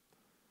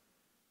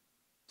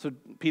 So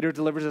Peter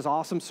delivers this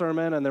awesome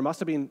sermon, and there must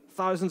have been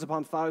thousands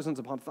upon thousands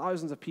upon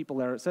thousands of people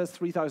there. It says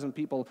 3,000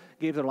 people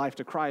gave their life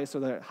to Christ, so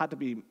there had to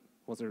be,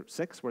 was there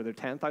 6? Were there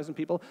 10,000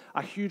 people?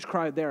 A huge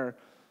crowd there.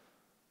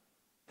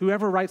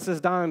 Whoever writes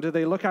this down, do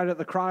they look out at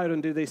the crowd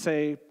and do they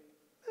say,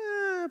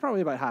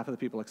 probably about half of the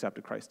people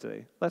accepted Christ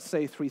today. Let's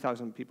say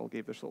 3,000 people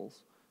gave their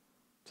souls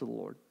to the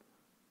Lord.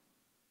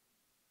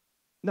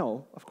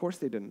 No, of course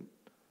they didn't.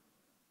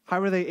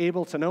 How are they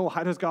able to know?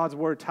 How does God's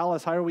word tell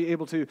us? How are we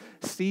able to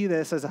see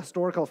this as a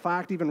historical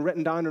fact, even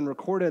written down and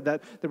recorded,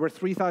 that there were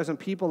 3,000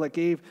 people that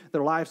gave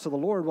their lives to the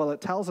Lord? Well,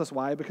 it tells us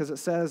why, because it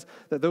says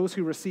that those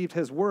who received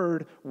his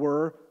word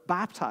were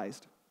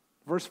baptized.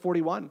 Verse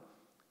 41,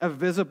 a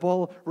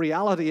visible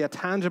reality, a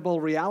tangible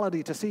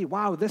reality to see,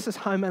 wow, this is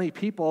how many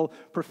people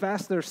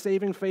profess their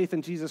saving faith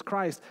in Jesus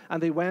Christ,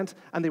 and they went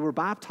and they were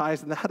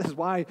baptized, and that is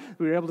why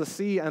we were able to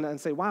see and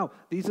say, wow,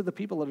 these are the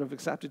people that have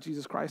accepted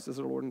Jesus Christ as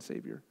their Lord and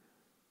Savior.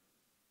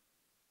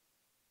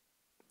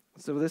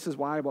 So this is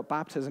why what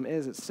baptism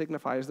is, it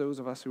signifies those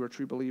of us who are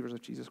true believers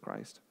of Jesus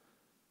Christ.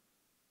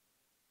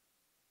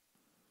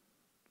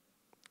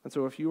 And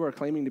so if you are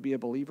claiming to be a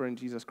believer in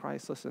Jesus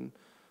Christ, listen,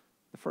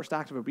 the first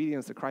act of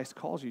obedience that Christ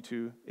calls you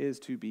to is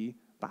to be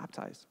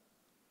baptized,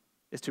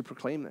 is to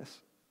proclaim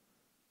this,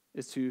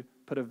 is to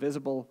put a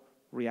visible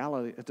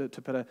reality,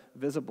 to put a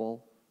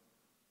visible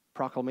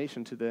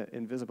proclamation to the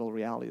invisible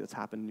reality that's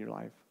happened in your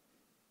life.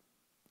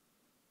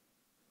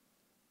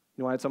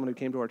 You know, I had someone who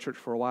came to our church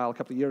for a while, a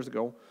couple of years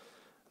ago,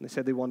 and they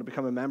said they wanted to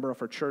become a member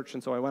of our church,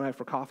 and so I went out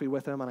for coffee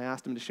with him, and I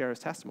asked him to share his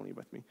testimony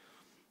with me.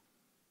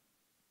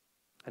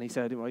 And he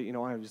said, well, you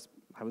know, I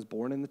was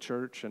born in the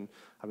church, and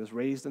I was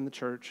raised in the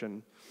church,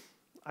 and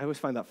I always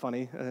find that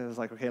funny. I was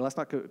like, okay, let's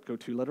not go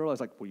too literal. I was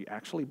like, were you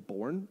actually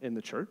born in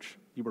the church?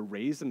 You were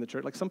raised in the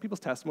church? Like, some people's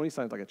testimony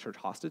sounds like a church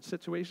hostage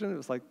situation. It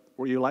was like,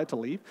 were you allowed to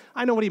leave?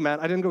 I know what he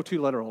meant. I didn't go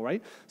too literal,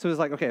 right? So it was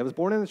like, okay, I was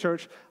born in the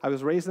church. I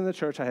was raised in the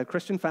church. I had a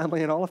Christian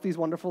family and all of these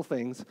wonderful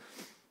things.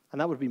 And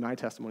that would be my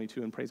testimony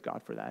too, and praise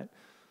God for that.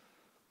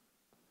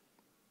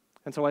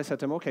 And so I said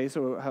to him, okay,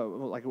 so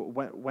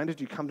when did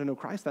you come to know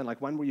Christ then?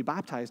 Like, when were you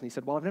baptized? And he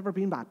said, well, I've never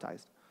been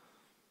baptized.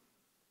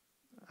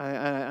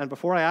 And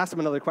before I asked him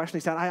another question,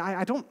 he said,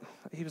 I don't,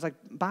 he was like,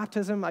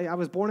 baptism, I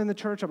was born in the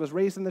church, I was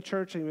raised in the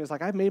church, and he was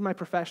like, I've made my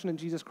profession in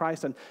Jesus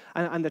Christ,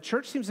 and the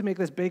church seems to make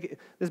this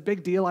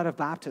big deal out of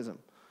baptism.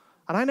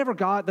 And I never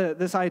got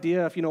this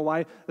idea of, you know,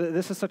 why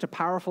this is such a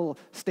powerful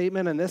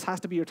statement, and this has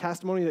to be your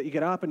testimony that you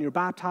get up and you're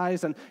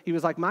baptized. And he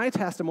was like, my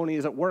testimony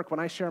is at work when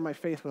I share my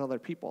faith with other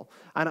people,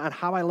 and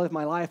how I live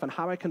my life and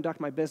how I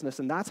conduct my business,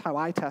 and that's how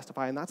I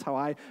testify, and that's how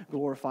I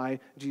glorify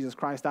Jesus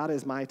Christ. That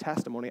is my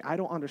testimony. I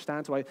don't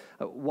understand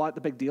what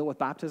the big deal with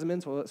baptism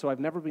is, so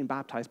I've never been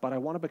baptized, but I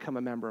want to become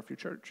a member of your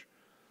church.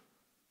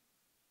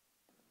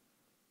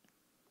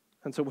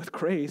 And so with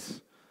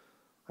grace,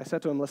 I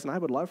said to him, listen, I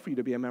would love for you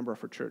to be a member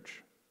of our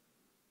church.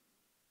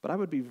 But I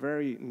would be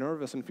very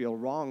nervous and feel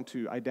wrong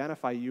to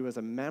identify you as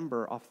a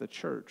member of the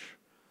church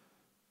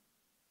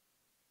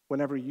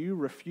whenever you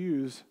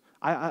refuse.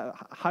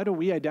 How do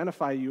we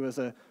identify you as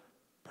a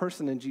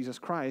person in Jesus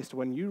Christ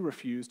when you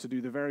refuse to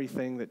do the very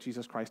thing that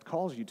Jesus Christ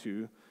calls you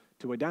to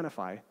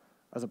identify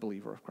as a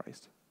believer of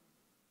Christ?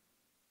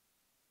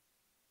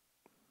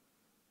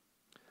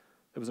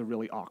 It was a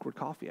really awkward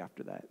coffee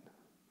after that.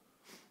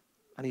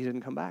 And he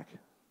didn't come back.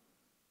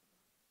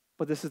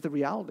 But this is the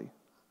reality.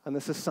 And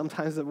this is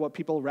sometimes what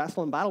people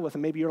wrestle and battle with.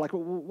 And maybe you're like,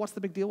 well, what's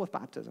the big deal with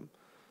baptism?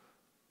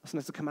 Listen,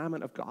 it's a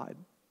commandment of God.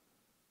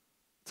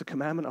 It's a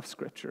commandment of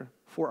Scripture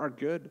for our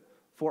good,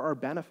 for our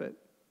benefit,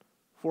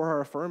 for our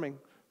affirming,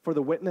 for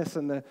the witness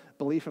and the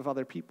belief of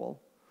other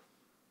people.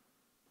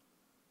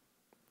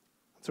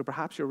 So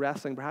perhaps you're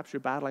wrestling, perhaps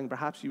you're battling,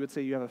 perhaps you would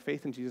say you have a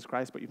faith in Jesus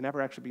Christ, but you've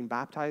never actually been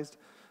baptized.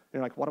 And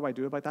you're like, what do I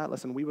do about that?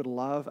 Listen, we would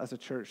love as a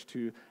church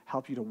to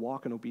help you to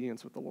walk in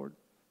obedience with the Lord.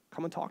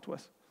 Come and talk to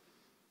us.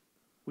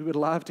 We would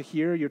love to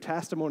hear your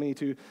testimony,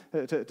 to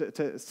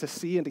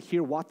see and to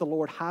hear what the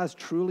Lord has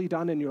truly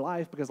done in your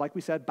life, because like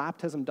we said,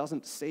 baptism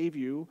doesn't save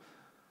you,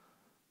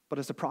 but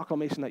it's a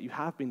proclamation that you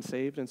have been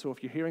saved. And so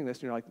if you're hearing this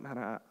and you're like, man,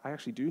 I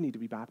actually do need to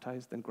be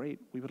baptized, then great.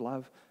 We would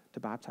love to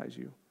baptize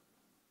you.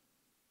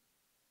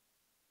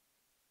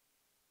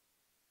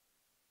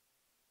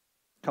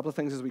 A couple of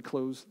things as we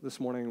close this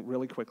morning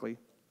really quickly.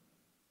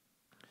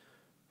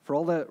 For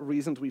all the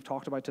reasons we've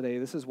talked about today,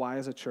 this is why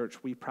as a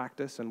church we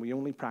practice, and we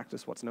only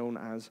practice what's known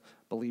as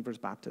believer's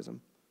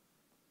baptism.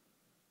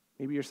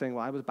 Maybe you're saying,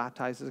 well, I was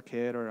baptized as a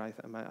kid, or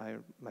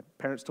my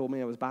parents told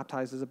me I was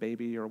baptized as a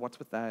baby, or what's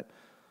with that?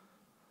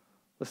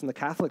 Listen, the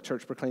Catholic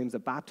Church proclaims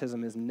that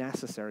baptism is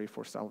necessary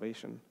for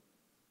salvation.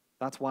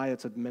 That's why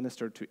it's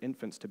administered to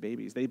infants, to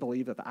babies. They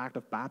believe that the act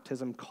of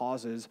baptism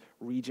causes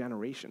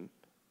regeneration.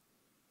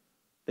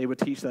 They would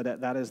teach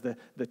that that is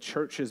the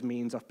church's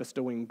means of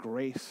bestowing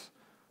grace,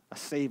 a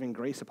saving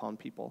grace upon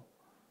people.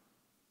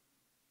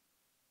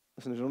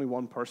 Listen, there's only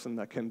one person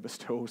that can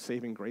bestow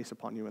saving grace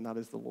upon you, and that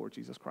is the Lord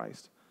Jesus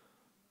Christ.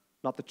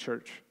 Not the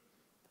church,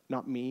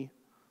 not me,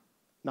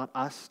 not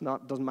us,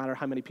 doesn't matter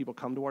how many people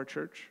come to our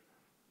church.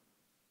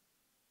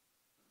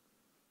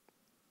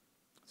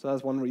 So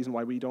that's one reason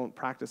why we don't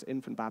practice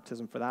infant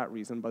baptism for that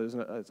reason, but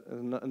there's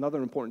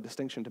another important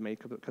distinction to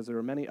make, because there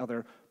are many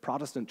other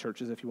Protestant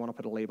churches, if you want to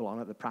put a label on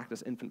it, that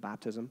practice infant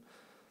baptism.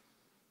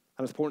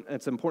 And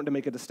it's important to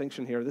make a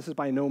distinction here. This is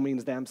by no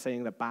means them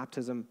saying that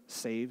baptism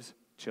saves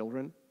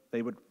children.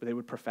 They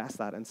would profess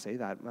that and say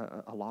that,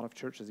 a lot of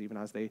churches, even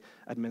as they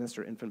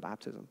administer infant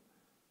baptism.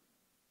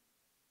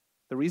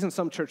 The reason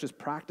some churches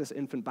practice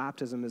infant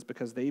baptism is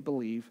because they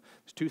believe,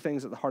 there's two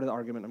things at the heart of the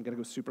argument. I'm going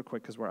to go super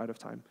quick because we're out of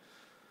time.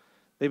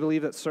 They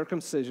believe that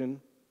circumcision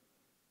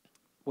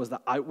was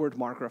the outward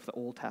marker of the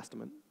Old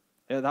Testament.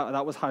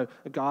 That was how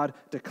God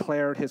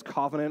declared his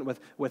covenant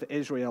with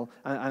Israel,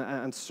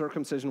 and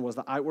circumcision was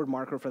the outward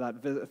marker for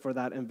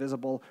that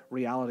invisible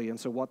reality. And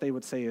so what they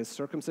would say is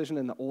circumcision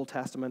in the Old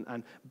Testament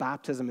and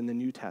baptism in the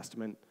New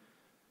Testament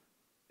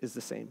is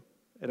the same.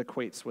 It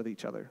equates with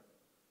each other.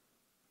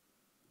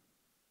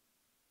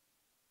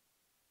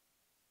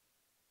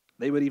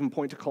 They would even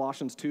point to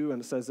Colossians 2,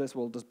 and it says this.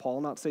 Well, does Paul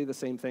not say the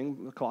same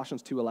thing?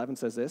 Colossians 2:11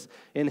 says this.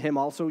 In him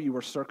also you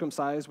were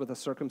circumcised with a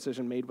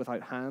circumcision made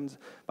without hands,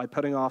 by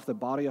putting off the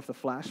body of the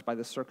flesh by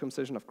the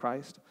circumcision of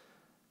Christ,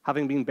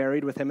 having been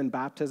buried with him in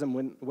baptism,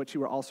 which you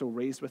were also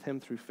raised with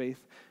him through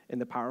faith in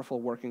the powerful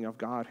working of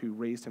God who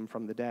raised him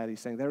from the dead.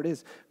 He's saying, there it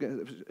is.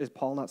 Is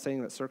Paul not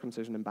saying that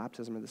circumcision and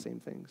baptism are the same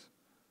things?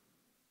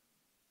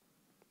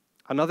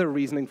 Another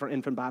reasoning for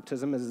infant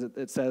baptism is that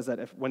it says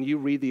that when you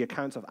read the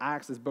accounts of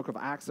Acts, this book of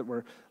Acts that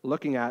we're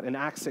looking at, in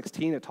Acts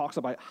 16, it talks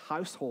about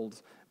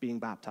households being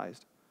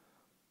baptized.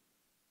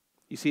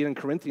 You see it in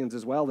Corinthians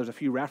as well. There's a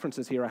few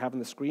references here I have on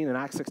the screen. In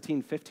Acts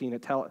 16:15,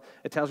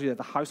 it tells you that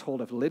the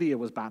household of Lydia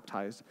was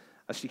baptized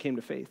as she came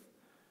to faith.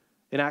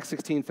 In Acts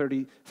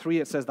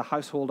 16:33, it says the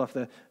household of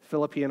the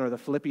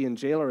Philippian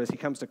jailer, as he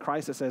comes to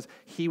Christ, it says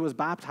he was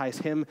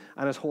baptized, him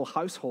and his whole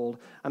household.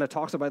 And it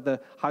talks about the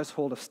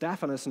household of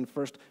Stephanus in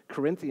 1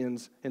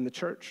 Corinthians in the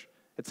church.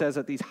 It says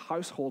that these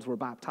households were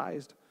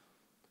baptized.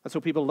 And so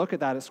people look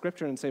at that as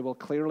Scripture and say, well,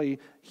 clearly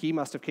he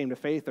must have came to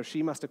faith or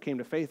she must have came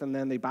to faith, and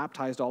then they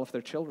baptized all of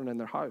their children in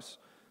their house.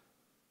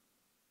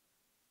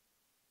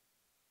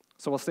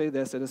 So I'll say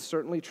this, it is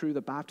certainly true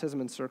that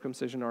baptism and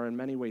circumcision are in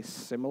many ways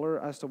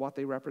similar as to what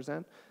they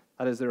represent.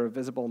 That is, they're a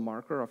visible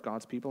marker of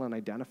God's people and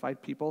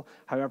identified people.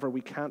 However,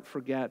 we can't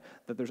forget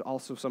that there's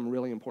also some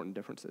really important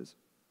differences.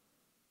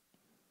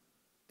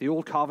 The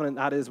old covenant,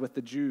 that is, with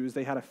the Jews,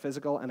 they had a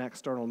physical and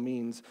external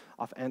means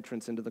of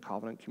entrance into the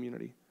covenant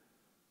community.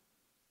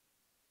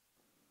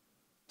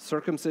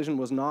 Circumcision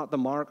was not the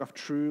mark of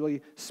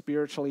truly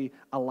spiritually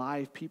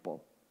alive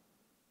people.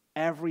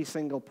 Every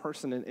single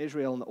person in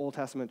Israel in the Old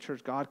Testament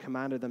church, God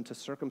commanded them to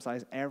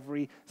circumcise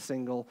every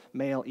single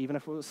male, even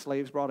if it was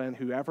slaves brought in,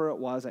 whoever it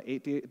was at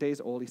 8 days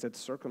old, he said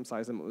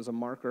circumcise them. It was a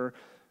marker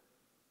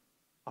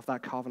of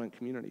that covenant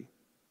community.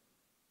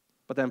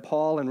 But then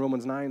Paul in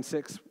Romans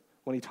 9:6,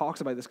 when he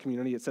talks about this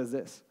community, it says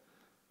this.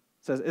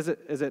 It says,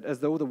 is it as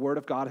though the word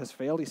of God has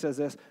failed? He says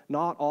this,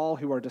 not all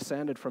who are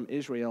descended from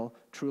Israel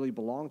truly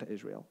belong to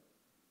Israel.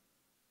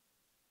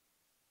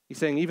 He's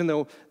saying even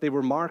though they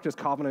were marked as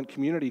covenant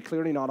community,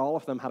 clearly not all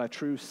of them had a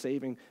true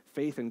saving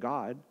faith in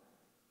God.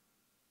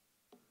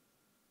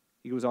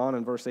 He goes on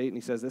in verse 8 and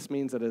he says, this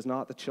means that it is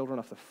not the children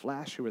of the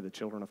flesh who are the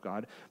children of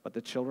God, but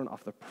the children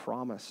of the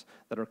promise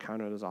that are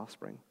counted as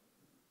offspring.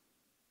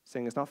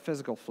 Saying it's not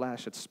physical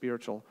flesh, it's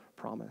spiritual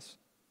promise.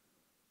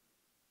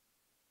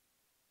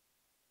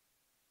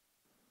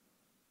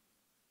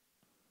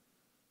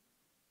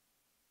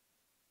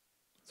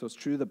 So it's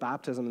true that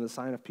baptism is the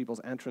sign of people's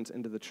entrance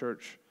into the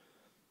church.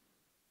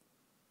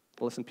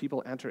 Well, listen,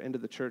 people enter into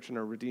the church and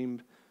are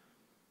redeemed,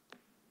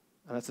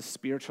 and that's a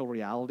spiritual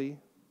reality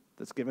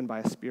that's given by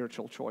a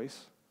spiritual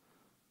choice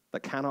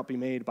that cannot be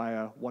made by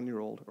a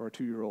 1-year-old or a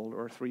 2-year-old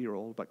or a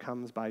 3-year-old, but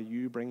comes by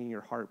you bringing your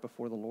heart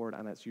before the Lord,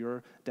 and it's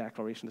your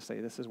declaration to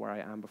say, this is where I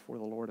am before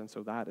the Lord, and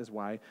so that is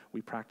why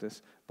we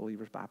practice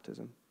believers'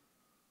 baptism.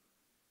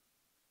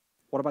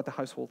 What about the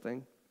household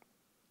thing?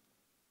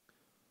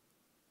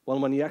 Well,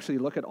 when you actually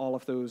look at all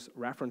of those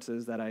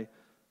references that I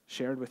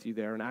shared with you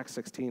there in Acts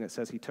 16, it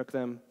says he took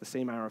them the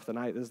same hour of the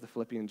night. This is the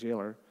Philippian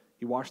jailer.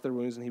 He washed their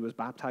wounds and he was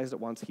baptized at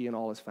once, he and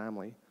all his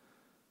family.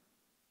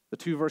 The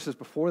 2 verses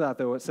before that,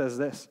 though, it says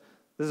this.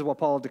 This is what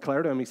Paul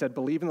declared to him. He said,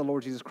 believe in the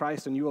Lord Jesus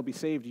Christ and you will be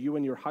saved, you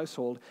and your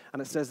household.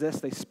 And it says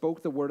this, they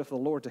spoke the word of the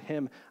Lord to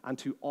him and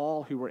to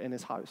all who were in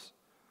his house.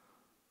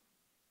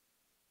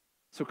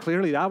 So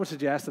clearly that would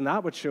suggest and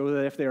that would show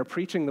that if they are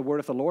preaching the word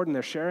of the Lord and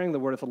they're sharing the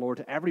word of the Lord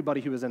to everybody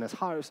who was in his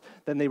house,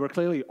 then they were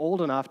clearly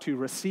old enough to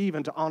receive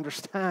and to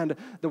understand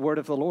the word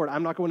of the Lord.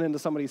 I'm not going into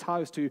somebody's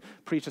house to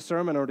preach a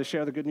sermon or to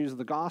share the good news of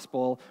the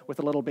gospel with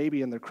a little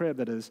baby in their crib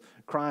that is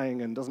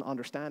crying and doesn't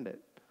understand it.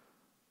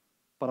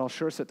 But I'll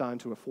sure sit down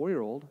to a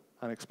 4-year-old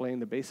and explain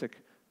the basic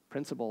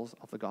principles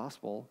of the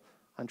gospel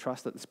and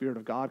trust that the Spirit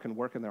of God can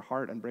work in their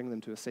heart and bring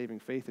them to a saving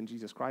faith in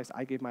Jesus Christ.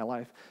 I gave my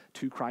life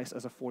to Christ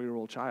as a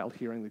 4-year-old child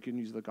hearing the good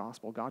news of the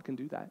gospel. God can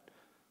do that.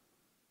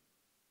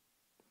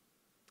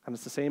 And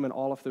it's the same in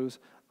all of those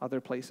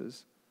other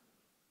places.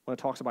 When it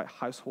talks about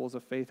households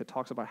of faith, it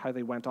talks about how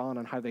they went on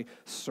and how they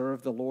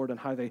served the Lord and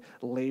how they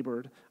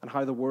labored and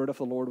how the word of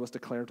the Lord was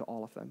declared to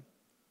all of them.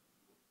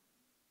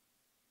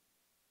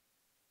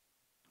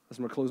 As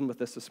we're closing with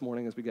this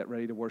morning as we get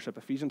ready to worship,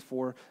 Ephesians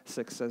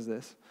 4:6 says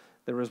this: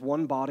 there is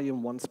one body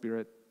and one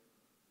Spirit.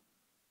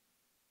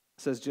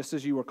 It says, just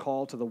as you were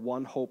called to the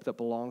one hope that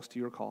belongs to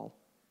your call.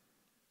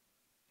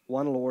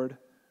 One Lord,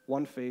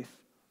 one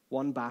faith,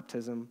 one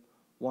baptism,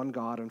 one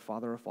God and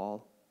Father of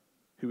all,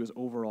 who is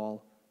over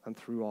all and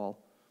through all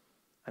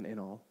and in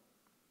all.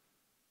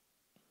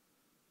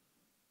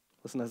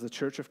 Listen, as the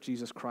Church of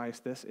Jesus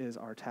Christ, this is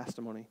our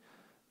testimony.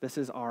 This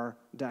is our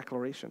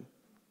declaration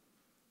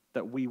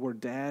that we were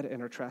dead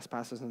in our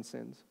trespasses and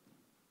sins.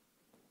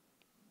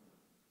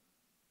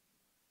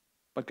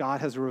 But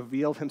God has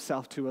revealed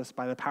himself to us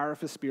by the power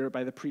of his Spirit,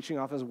 by the preaching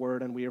of his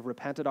word, and we have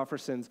repented of our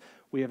sins.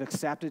 We have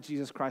accepted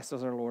Jesus Christ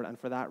as our Lord, and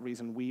for that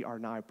reason, we are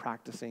now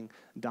practicing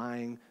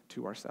dying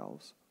to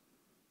ourselves.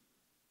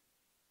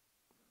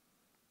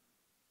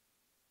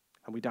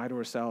 And we die to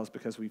ourselves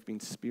because we've been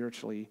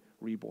spiritually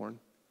reborn.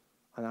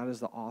 And that is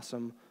the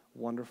awesome,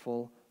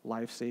 wonderful,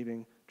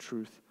 life-saving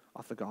truth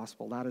of the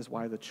gospel. That is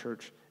why the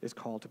church is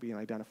called to be an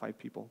identified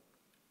people,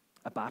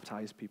 a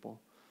baptized people.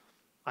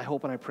 I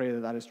hope and I pray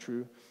that that is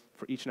true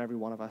for each and every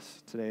one of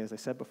us today. As I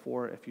said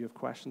before, if you have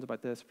questions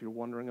about this, if you're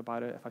wondering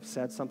about it, if I've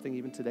said something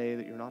even today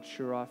that you're not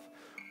sure of,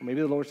 or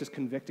maybe the Lord's just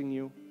convicting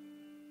you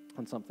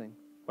on something,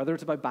 whether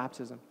it's about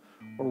baptism,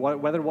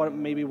 or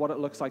maybe what it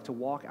looks like to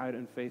walk out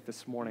in faith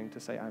this morning to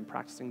say, I'm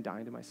practicing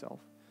dying to myself.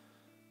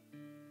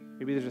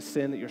 Maybe there's a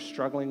sin that you're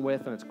struggling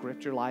with and it's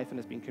gripped your life and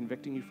has been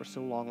convicting you for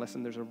so long.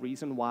 Listen, there's a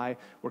reason why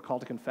we're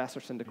called to confess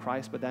our sin to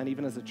Christ, but then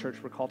even as a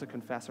church, we're called to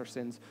confess our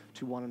sins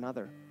to one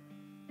another.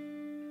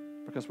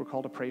 Because we're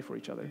called to pray for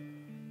each other.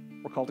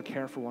 We're called to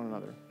care for one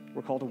another.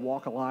 We're called to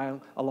walk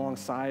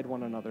alongside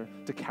one another,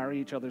 to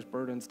carry each other's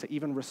burdens, to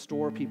even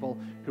restore people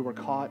who were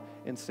caught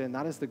in sin.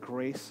 That is the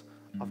grace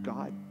of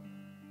God.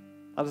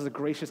 That is the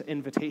gracious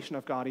invitation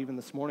of God even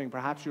this morning.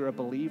 Perhaps you're a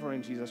believer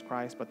in Jesus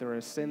Christ, but there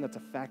is sin that's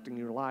affecting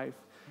your life.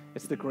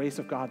 It's the grace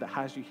of God that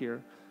has you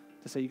here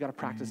to say you got to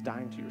practice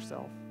dying to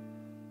yourself.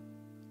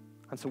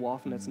 And so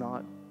often it's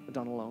not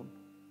done alone.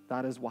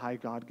 That is why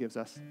God gives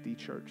us the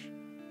church,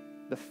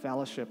 the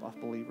fellowship of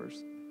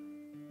believers,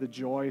 the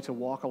joy to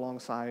walk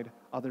alongside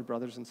other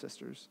brothers and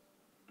sisters,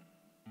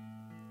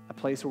 a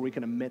place where we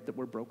can admit that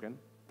we're broken,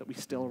 that we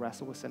still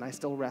wrestle with sin. I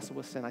still wrestle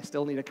with sin. I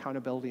still need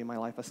accountability in my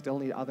life. I still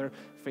need other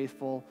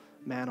faithful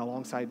men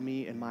alongside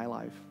me in my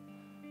life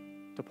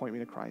to point me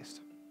to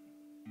Christ.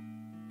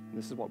 And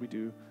this is what we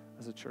do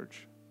as a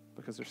church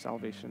because there's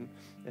salvation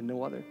in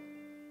no other.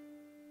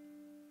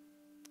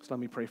 So let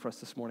me pray for us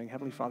this morning.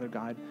 Heavenly Father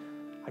God,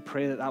 I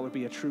pray that that would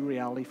be a true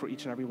reality for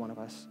each and every one of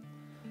us,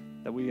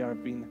 that we are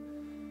being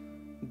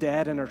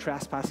dead in our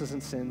trespasses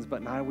and sins,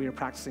 but now we are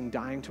practicing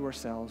dying to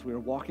ourselves. We are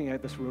walking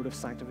out this road of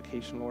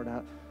sanctification, Lord.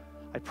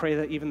 I pray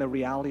that even the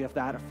reality of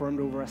that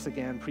affirmed over us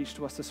again, preached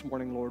to us this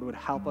morning, Lord, would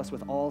help us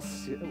with all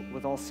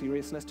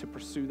seriousness to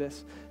pursue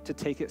this, to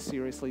take it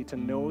seriously, to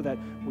know that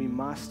we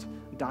must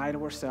die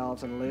to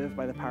ourselves and live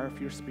by the power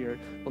of your Spirit.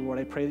 But Lord,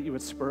 I pray that you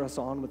would spur us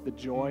on with the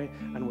joy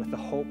and with the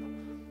hope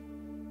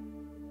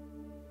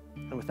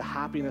and with the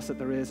happiness that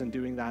there is in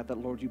doing that, that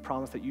Lord, you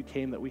promised that you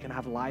came that we can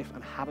have life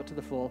and have it to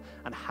the full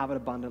and have it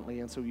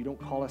abundantly. And so you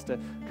don't call us to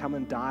come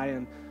and die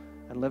and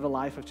live a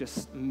life of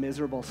just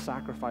miserable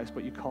sacrifice,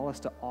 but you call us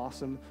to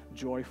awesome,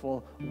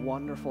 joyful,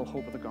 wonderful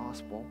hope of the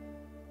gospel.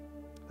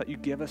 That you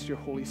give us your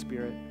Holy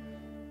Spirit,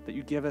 that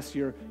you give us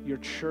your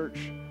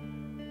church,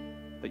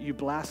 that you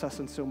bless us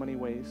in so many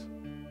ways.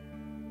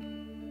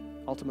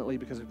 Ultimately,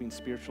 because we've been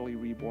spiritually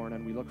reborn,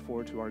 and we look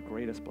forward to our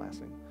greatest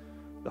blessing,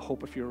 the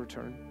hope of your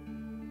return,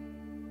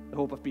 the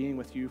hope of being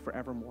with you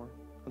forevermore.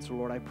 And so,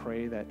 Lord, I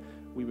pray that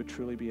we would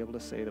truly be able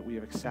to say that we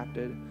have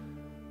accepted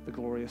the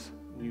glorious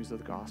news of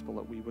the gospel,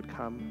 that we would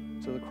come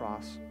to the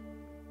cross,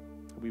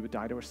 that we would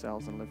die to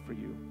ourselves and live for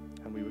you,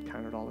 and we would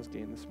count it all as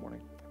gain this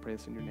morning. I pray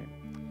this in your name.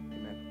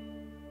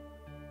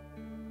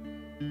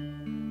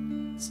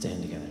 Amen.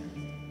 Stand together.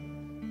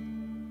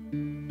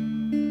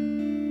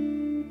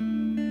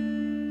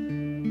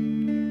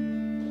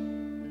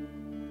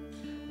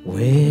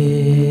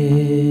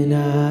 When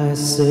I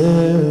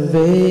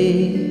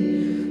survey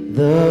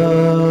the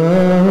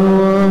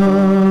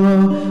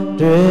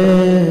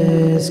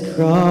wondrous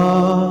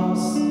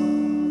cross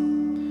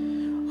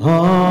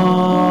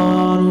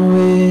on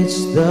which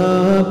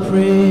the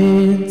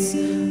Prince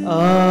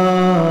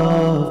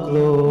of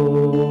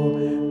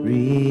Glory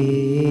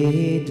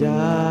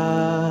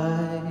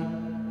died,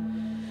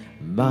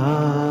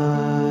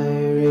 my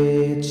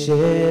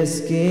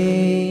richest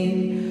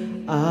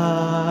gain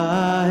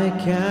I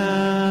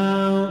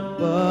count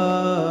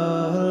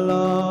but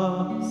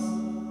loss,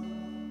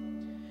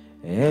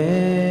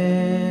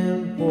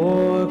 and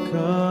pour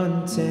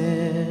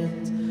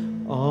content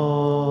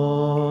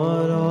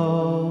on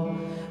all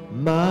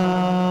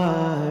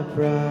my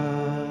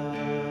pride.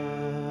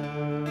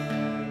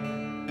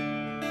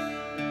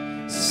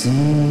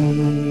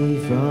 See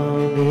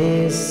from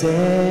his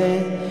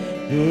set,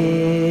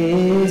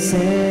 his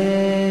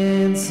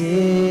hands,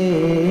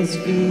 his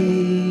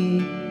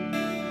feet,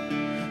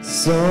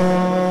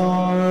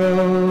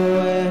 sorrow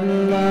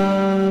and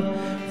love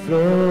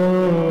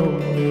flow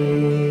near.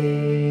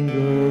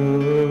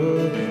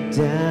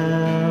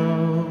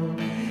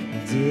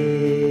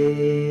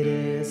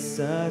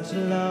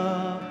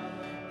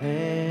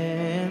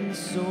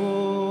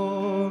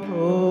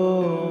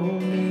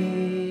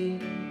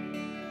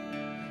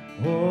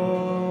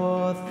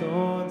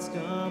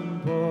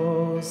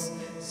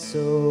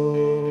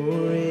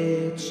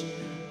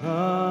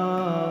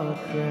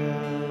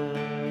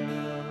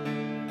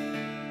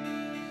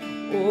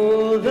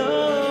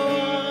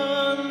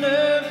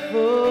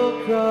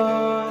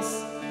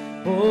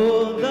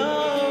 Oh, the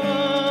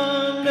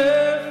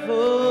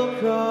wonderful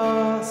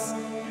cross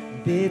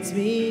bids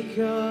me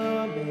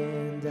come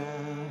and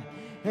die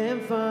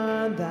and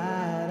find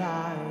that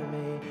I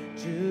may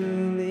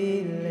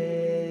truly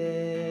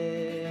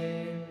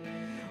live.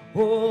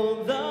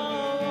 Oh, the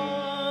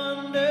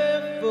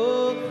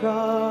wonderful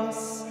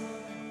cross,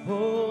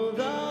 oh,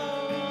 the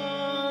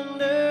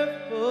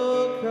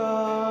wonderful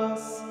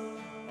cross,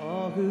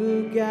 all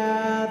who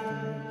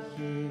gather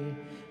here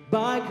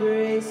by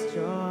grace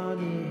draw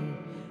near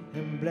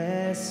and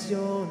bless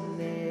your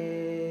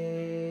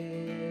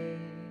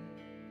name.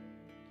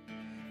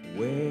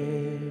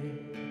 Where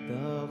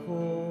the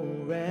whole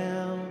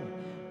realm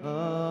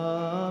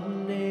of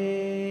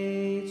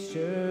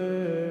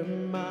nature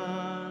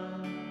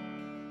mine,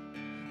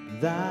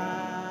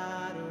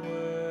 that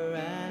were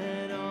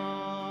an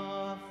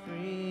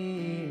offering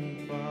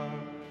far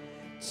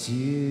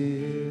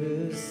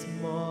too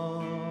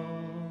small.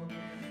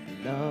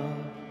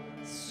 Love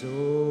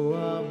so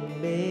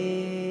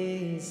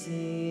amazing,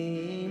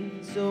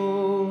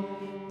 so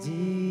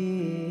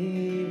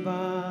divine,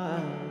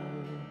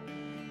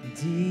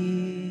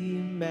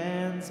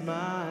 demands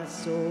my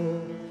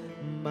soul,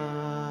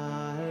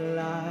 my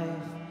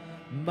life,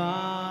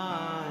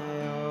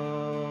 my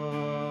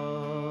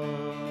all.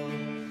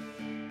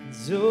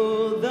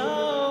 So the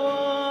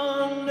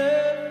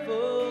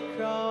wonderful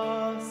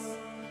cross,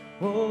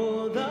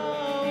 oh, the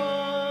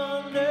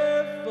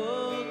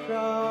wonderful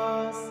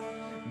cross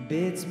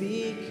bids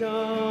me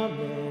come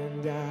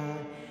and die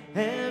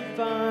and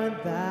find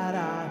that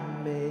I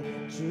may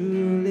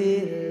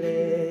truly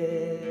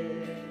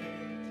live.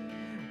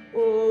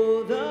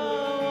 Oh,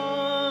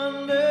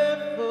 the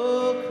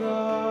wonderful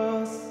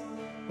cross,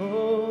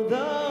 oh,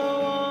 the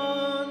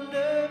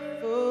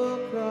wonderful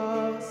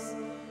cross,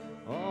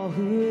 all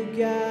who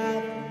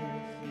gather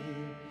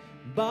here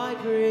by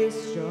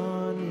grace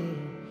draw near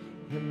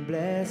and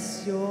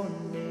bless your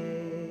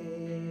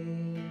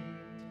name.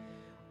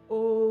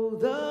 Oh,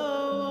 the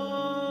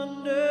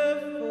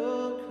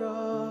wonderful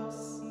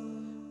cross,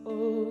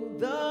 oh,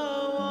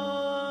 the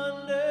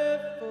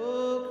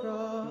wonderful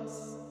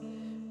cross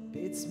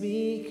bids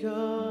me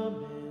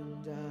come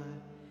and die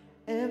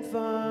and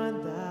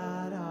find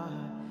that I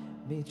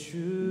may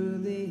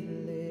truly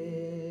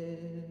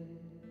live.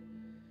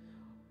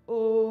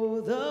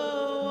 Oh, the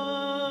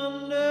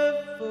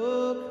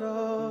wonderful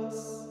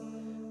cross,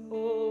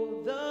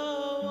 oh,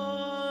 the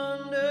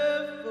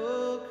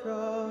wonderful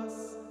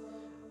cross,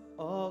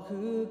 all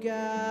who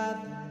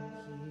gather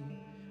here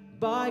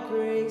by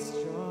grace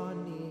draw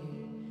near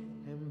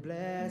and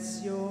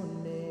bless your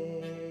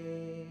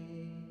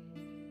name.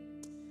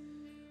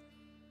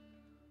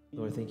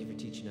 Lord, thank you for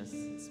teaching us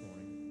this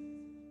morning.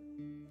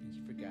 Thank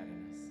you for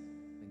guiding us.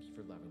 Thank you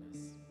for loving us.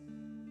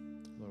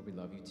 Lord, we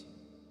love you too.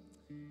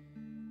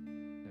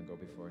 Now go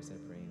before us, I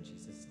pray in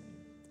Jesus'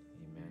 name.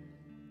 Amen.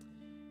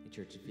 Hey,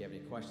 church, if you have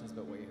any questions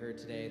about what you heard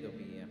today, there'll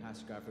be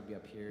Pastor Godfrey will be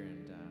up here,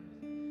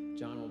 and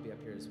John will be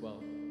up here as well.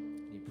 If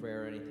you need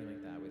prayer or anything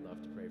like that, we'd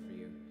love to pray for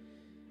you.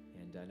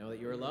 And know that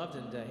you are loved.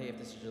 And hey, if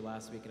this is your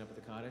last weekend up at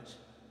the cottage,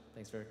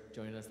 thanks for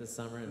joining us this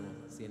summer, and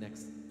we'll see you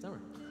next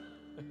summer.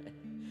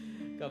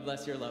 God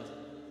bless, you're loved.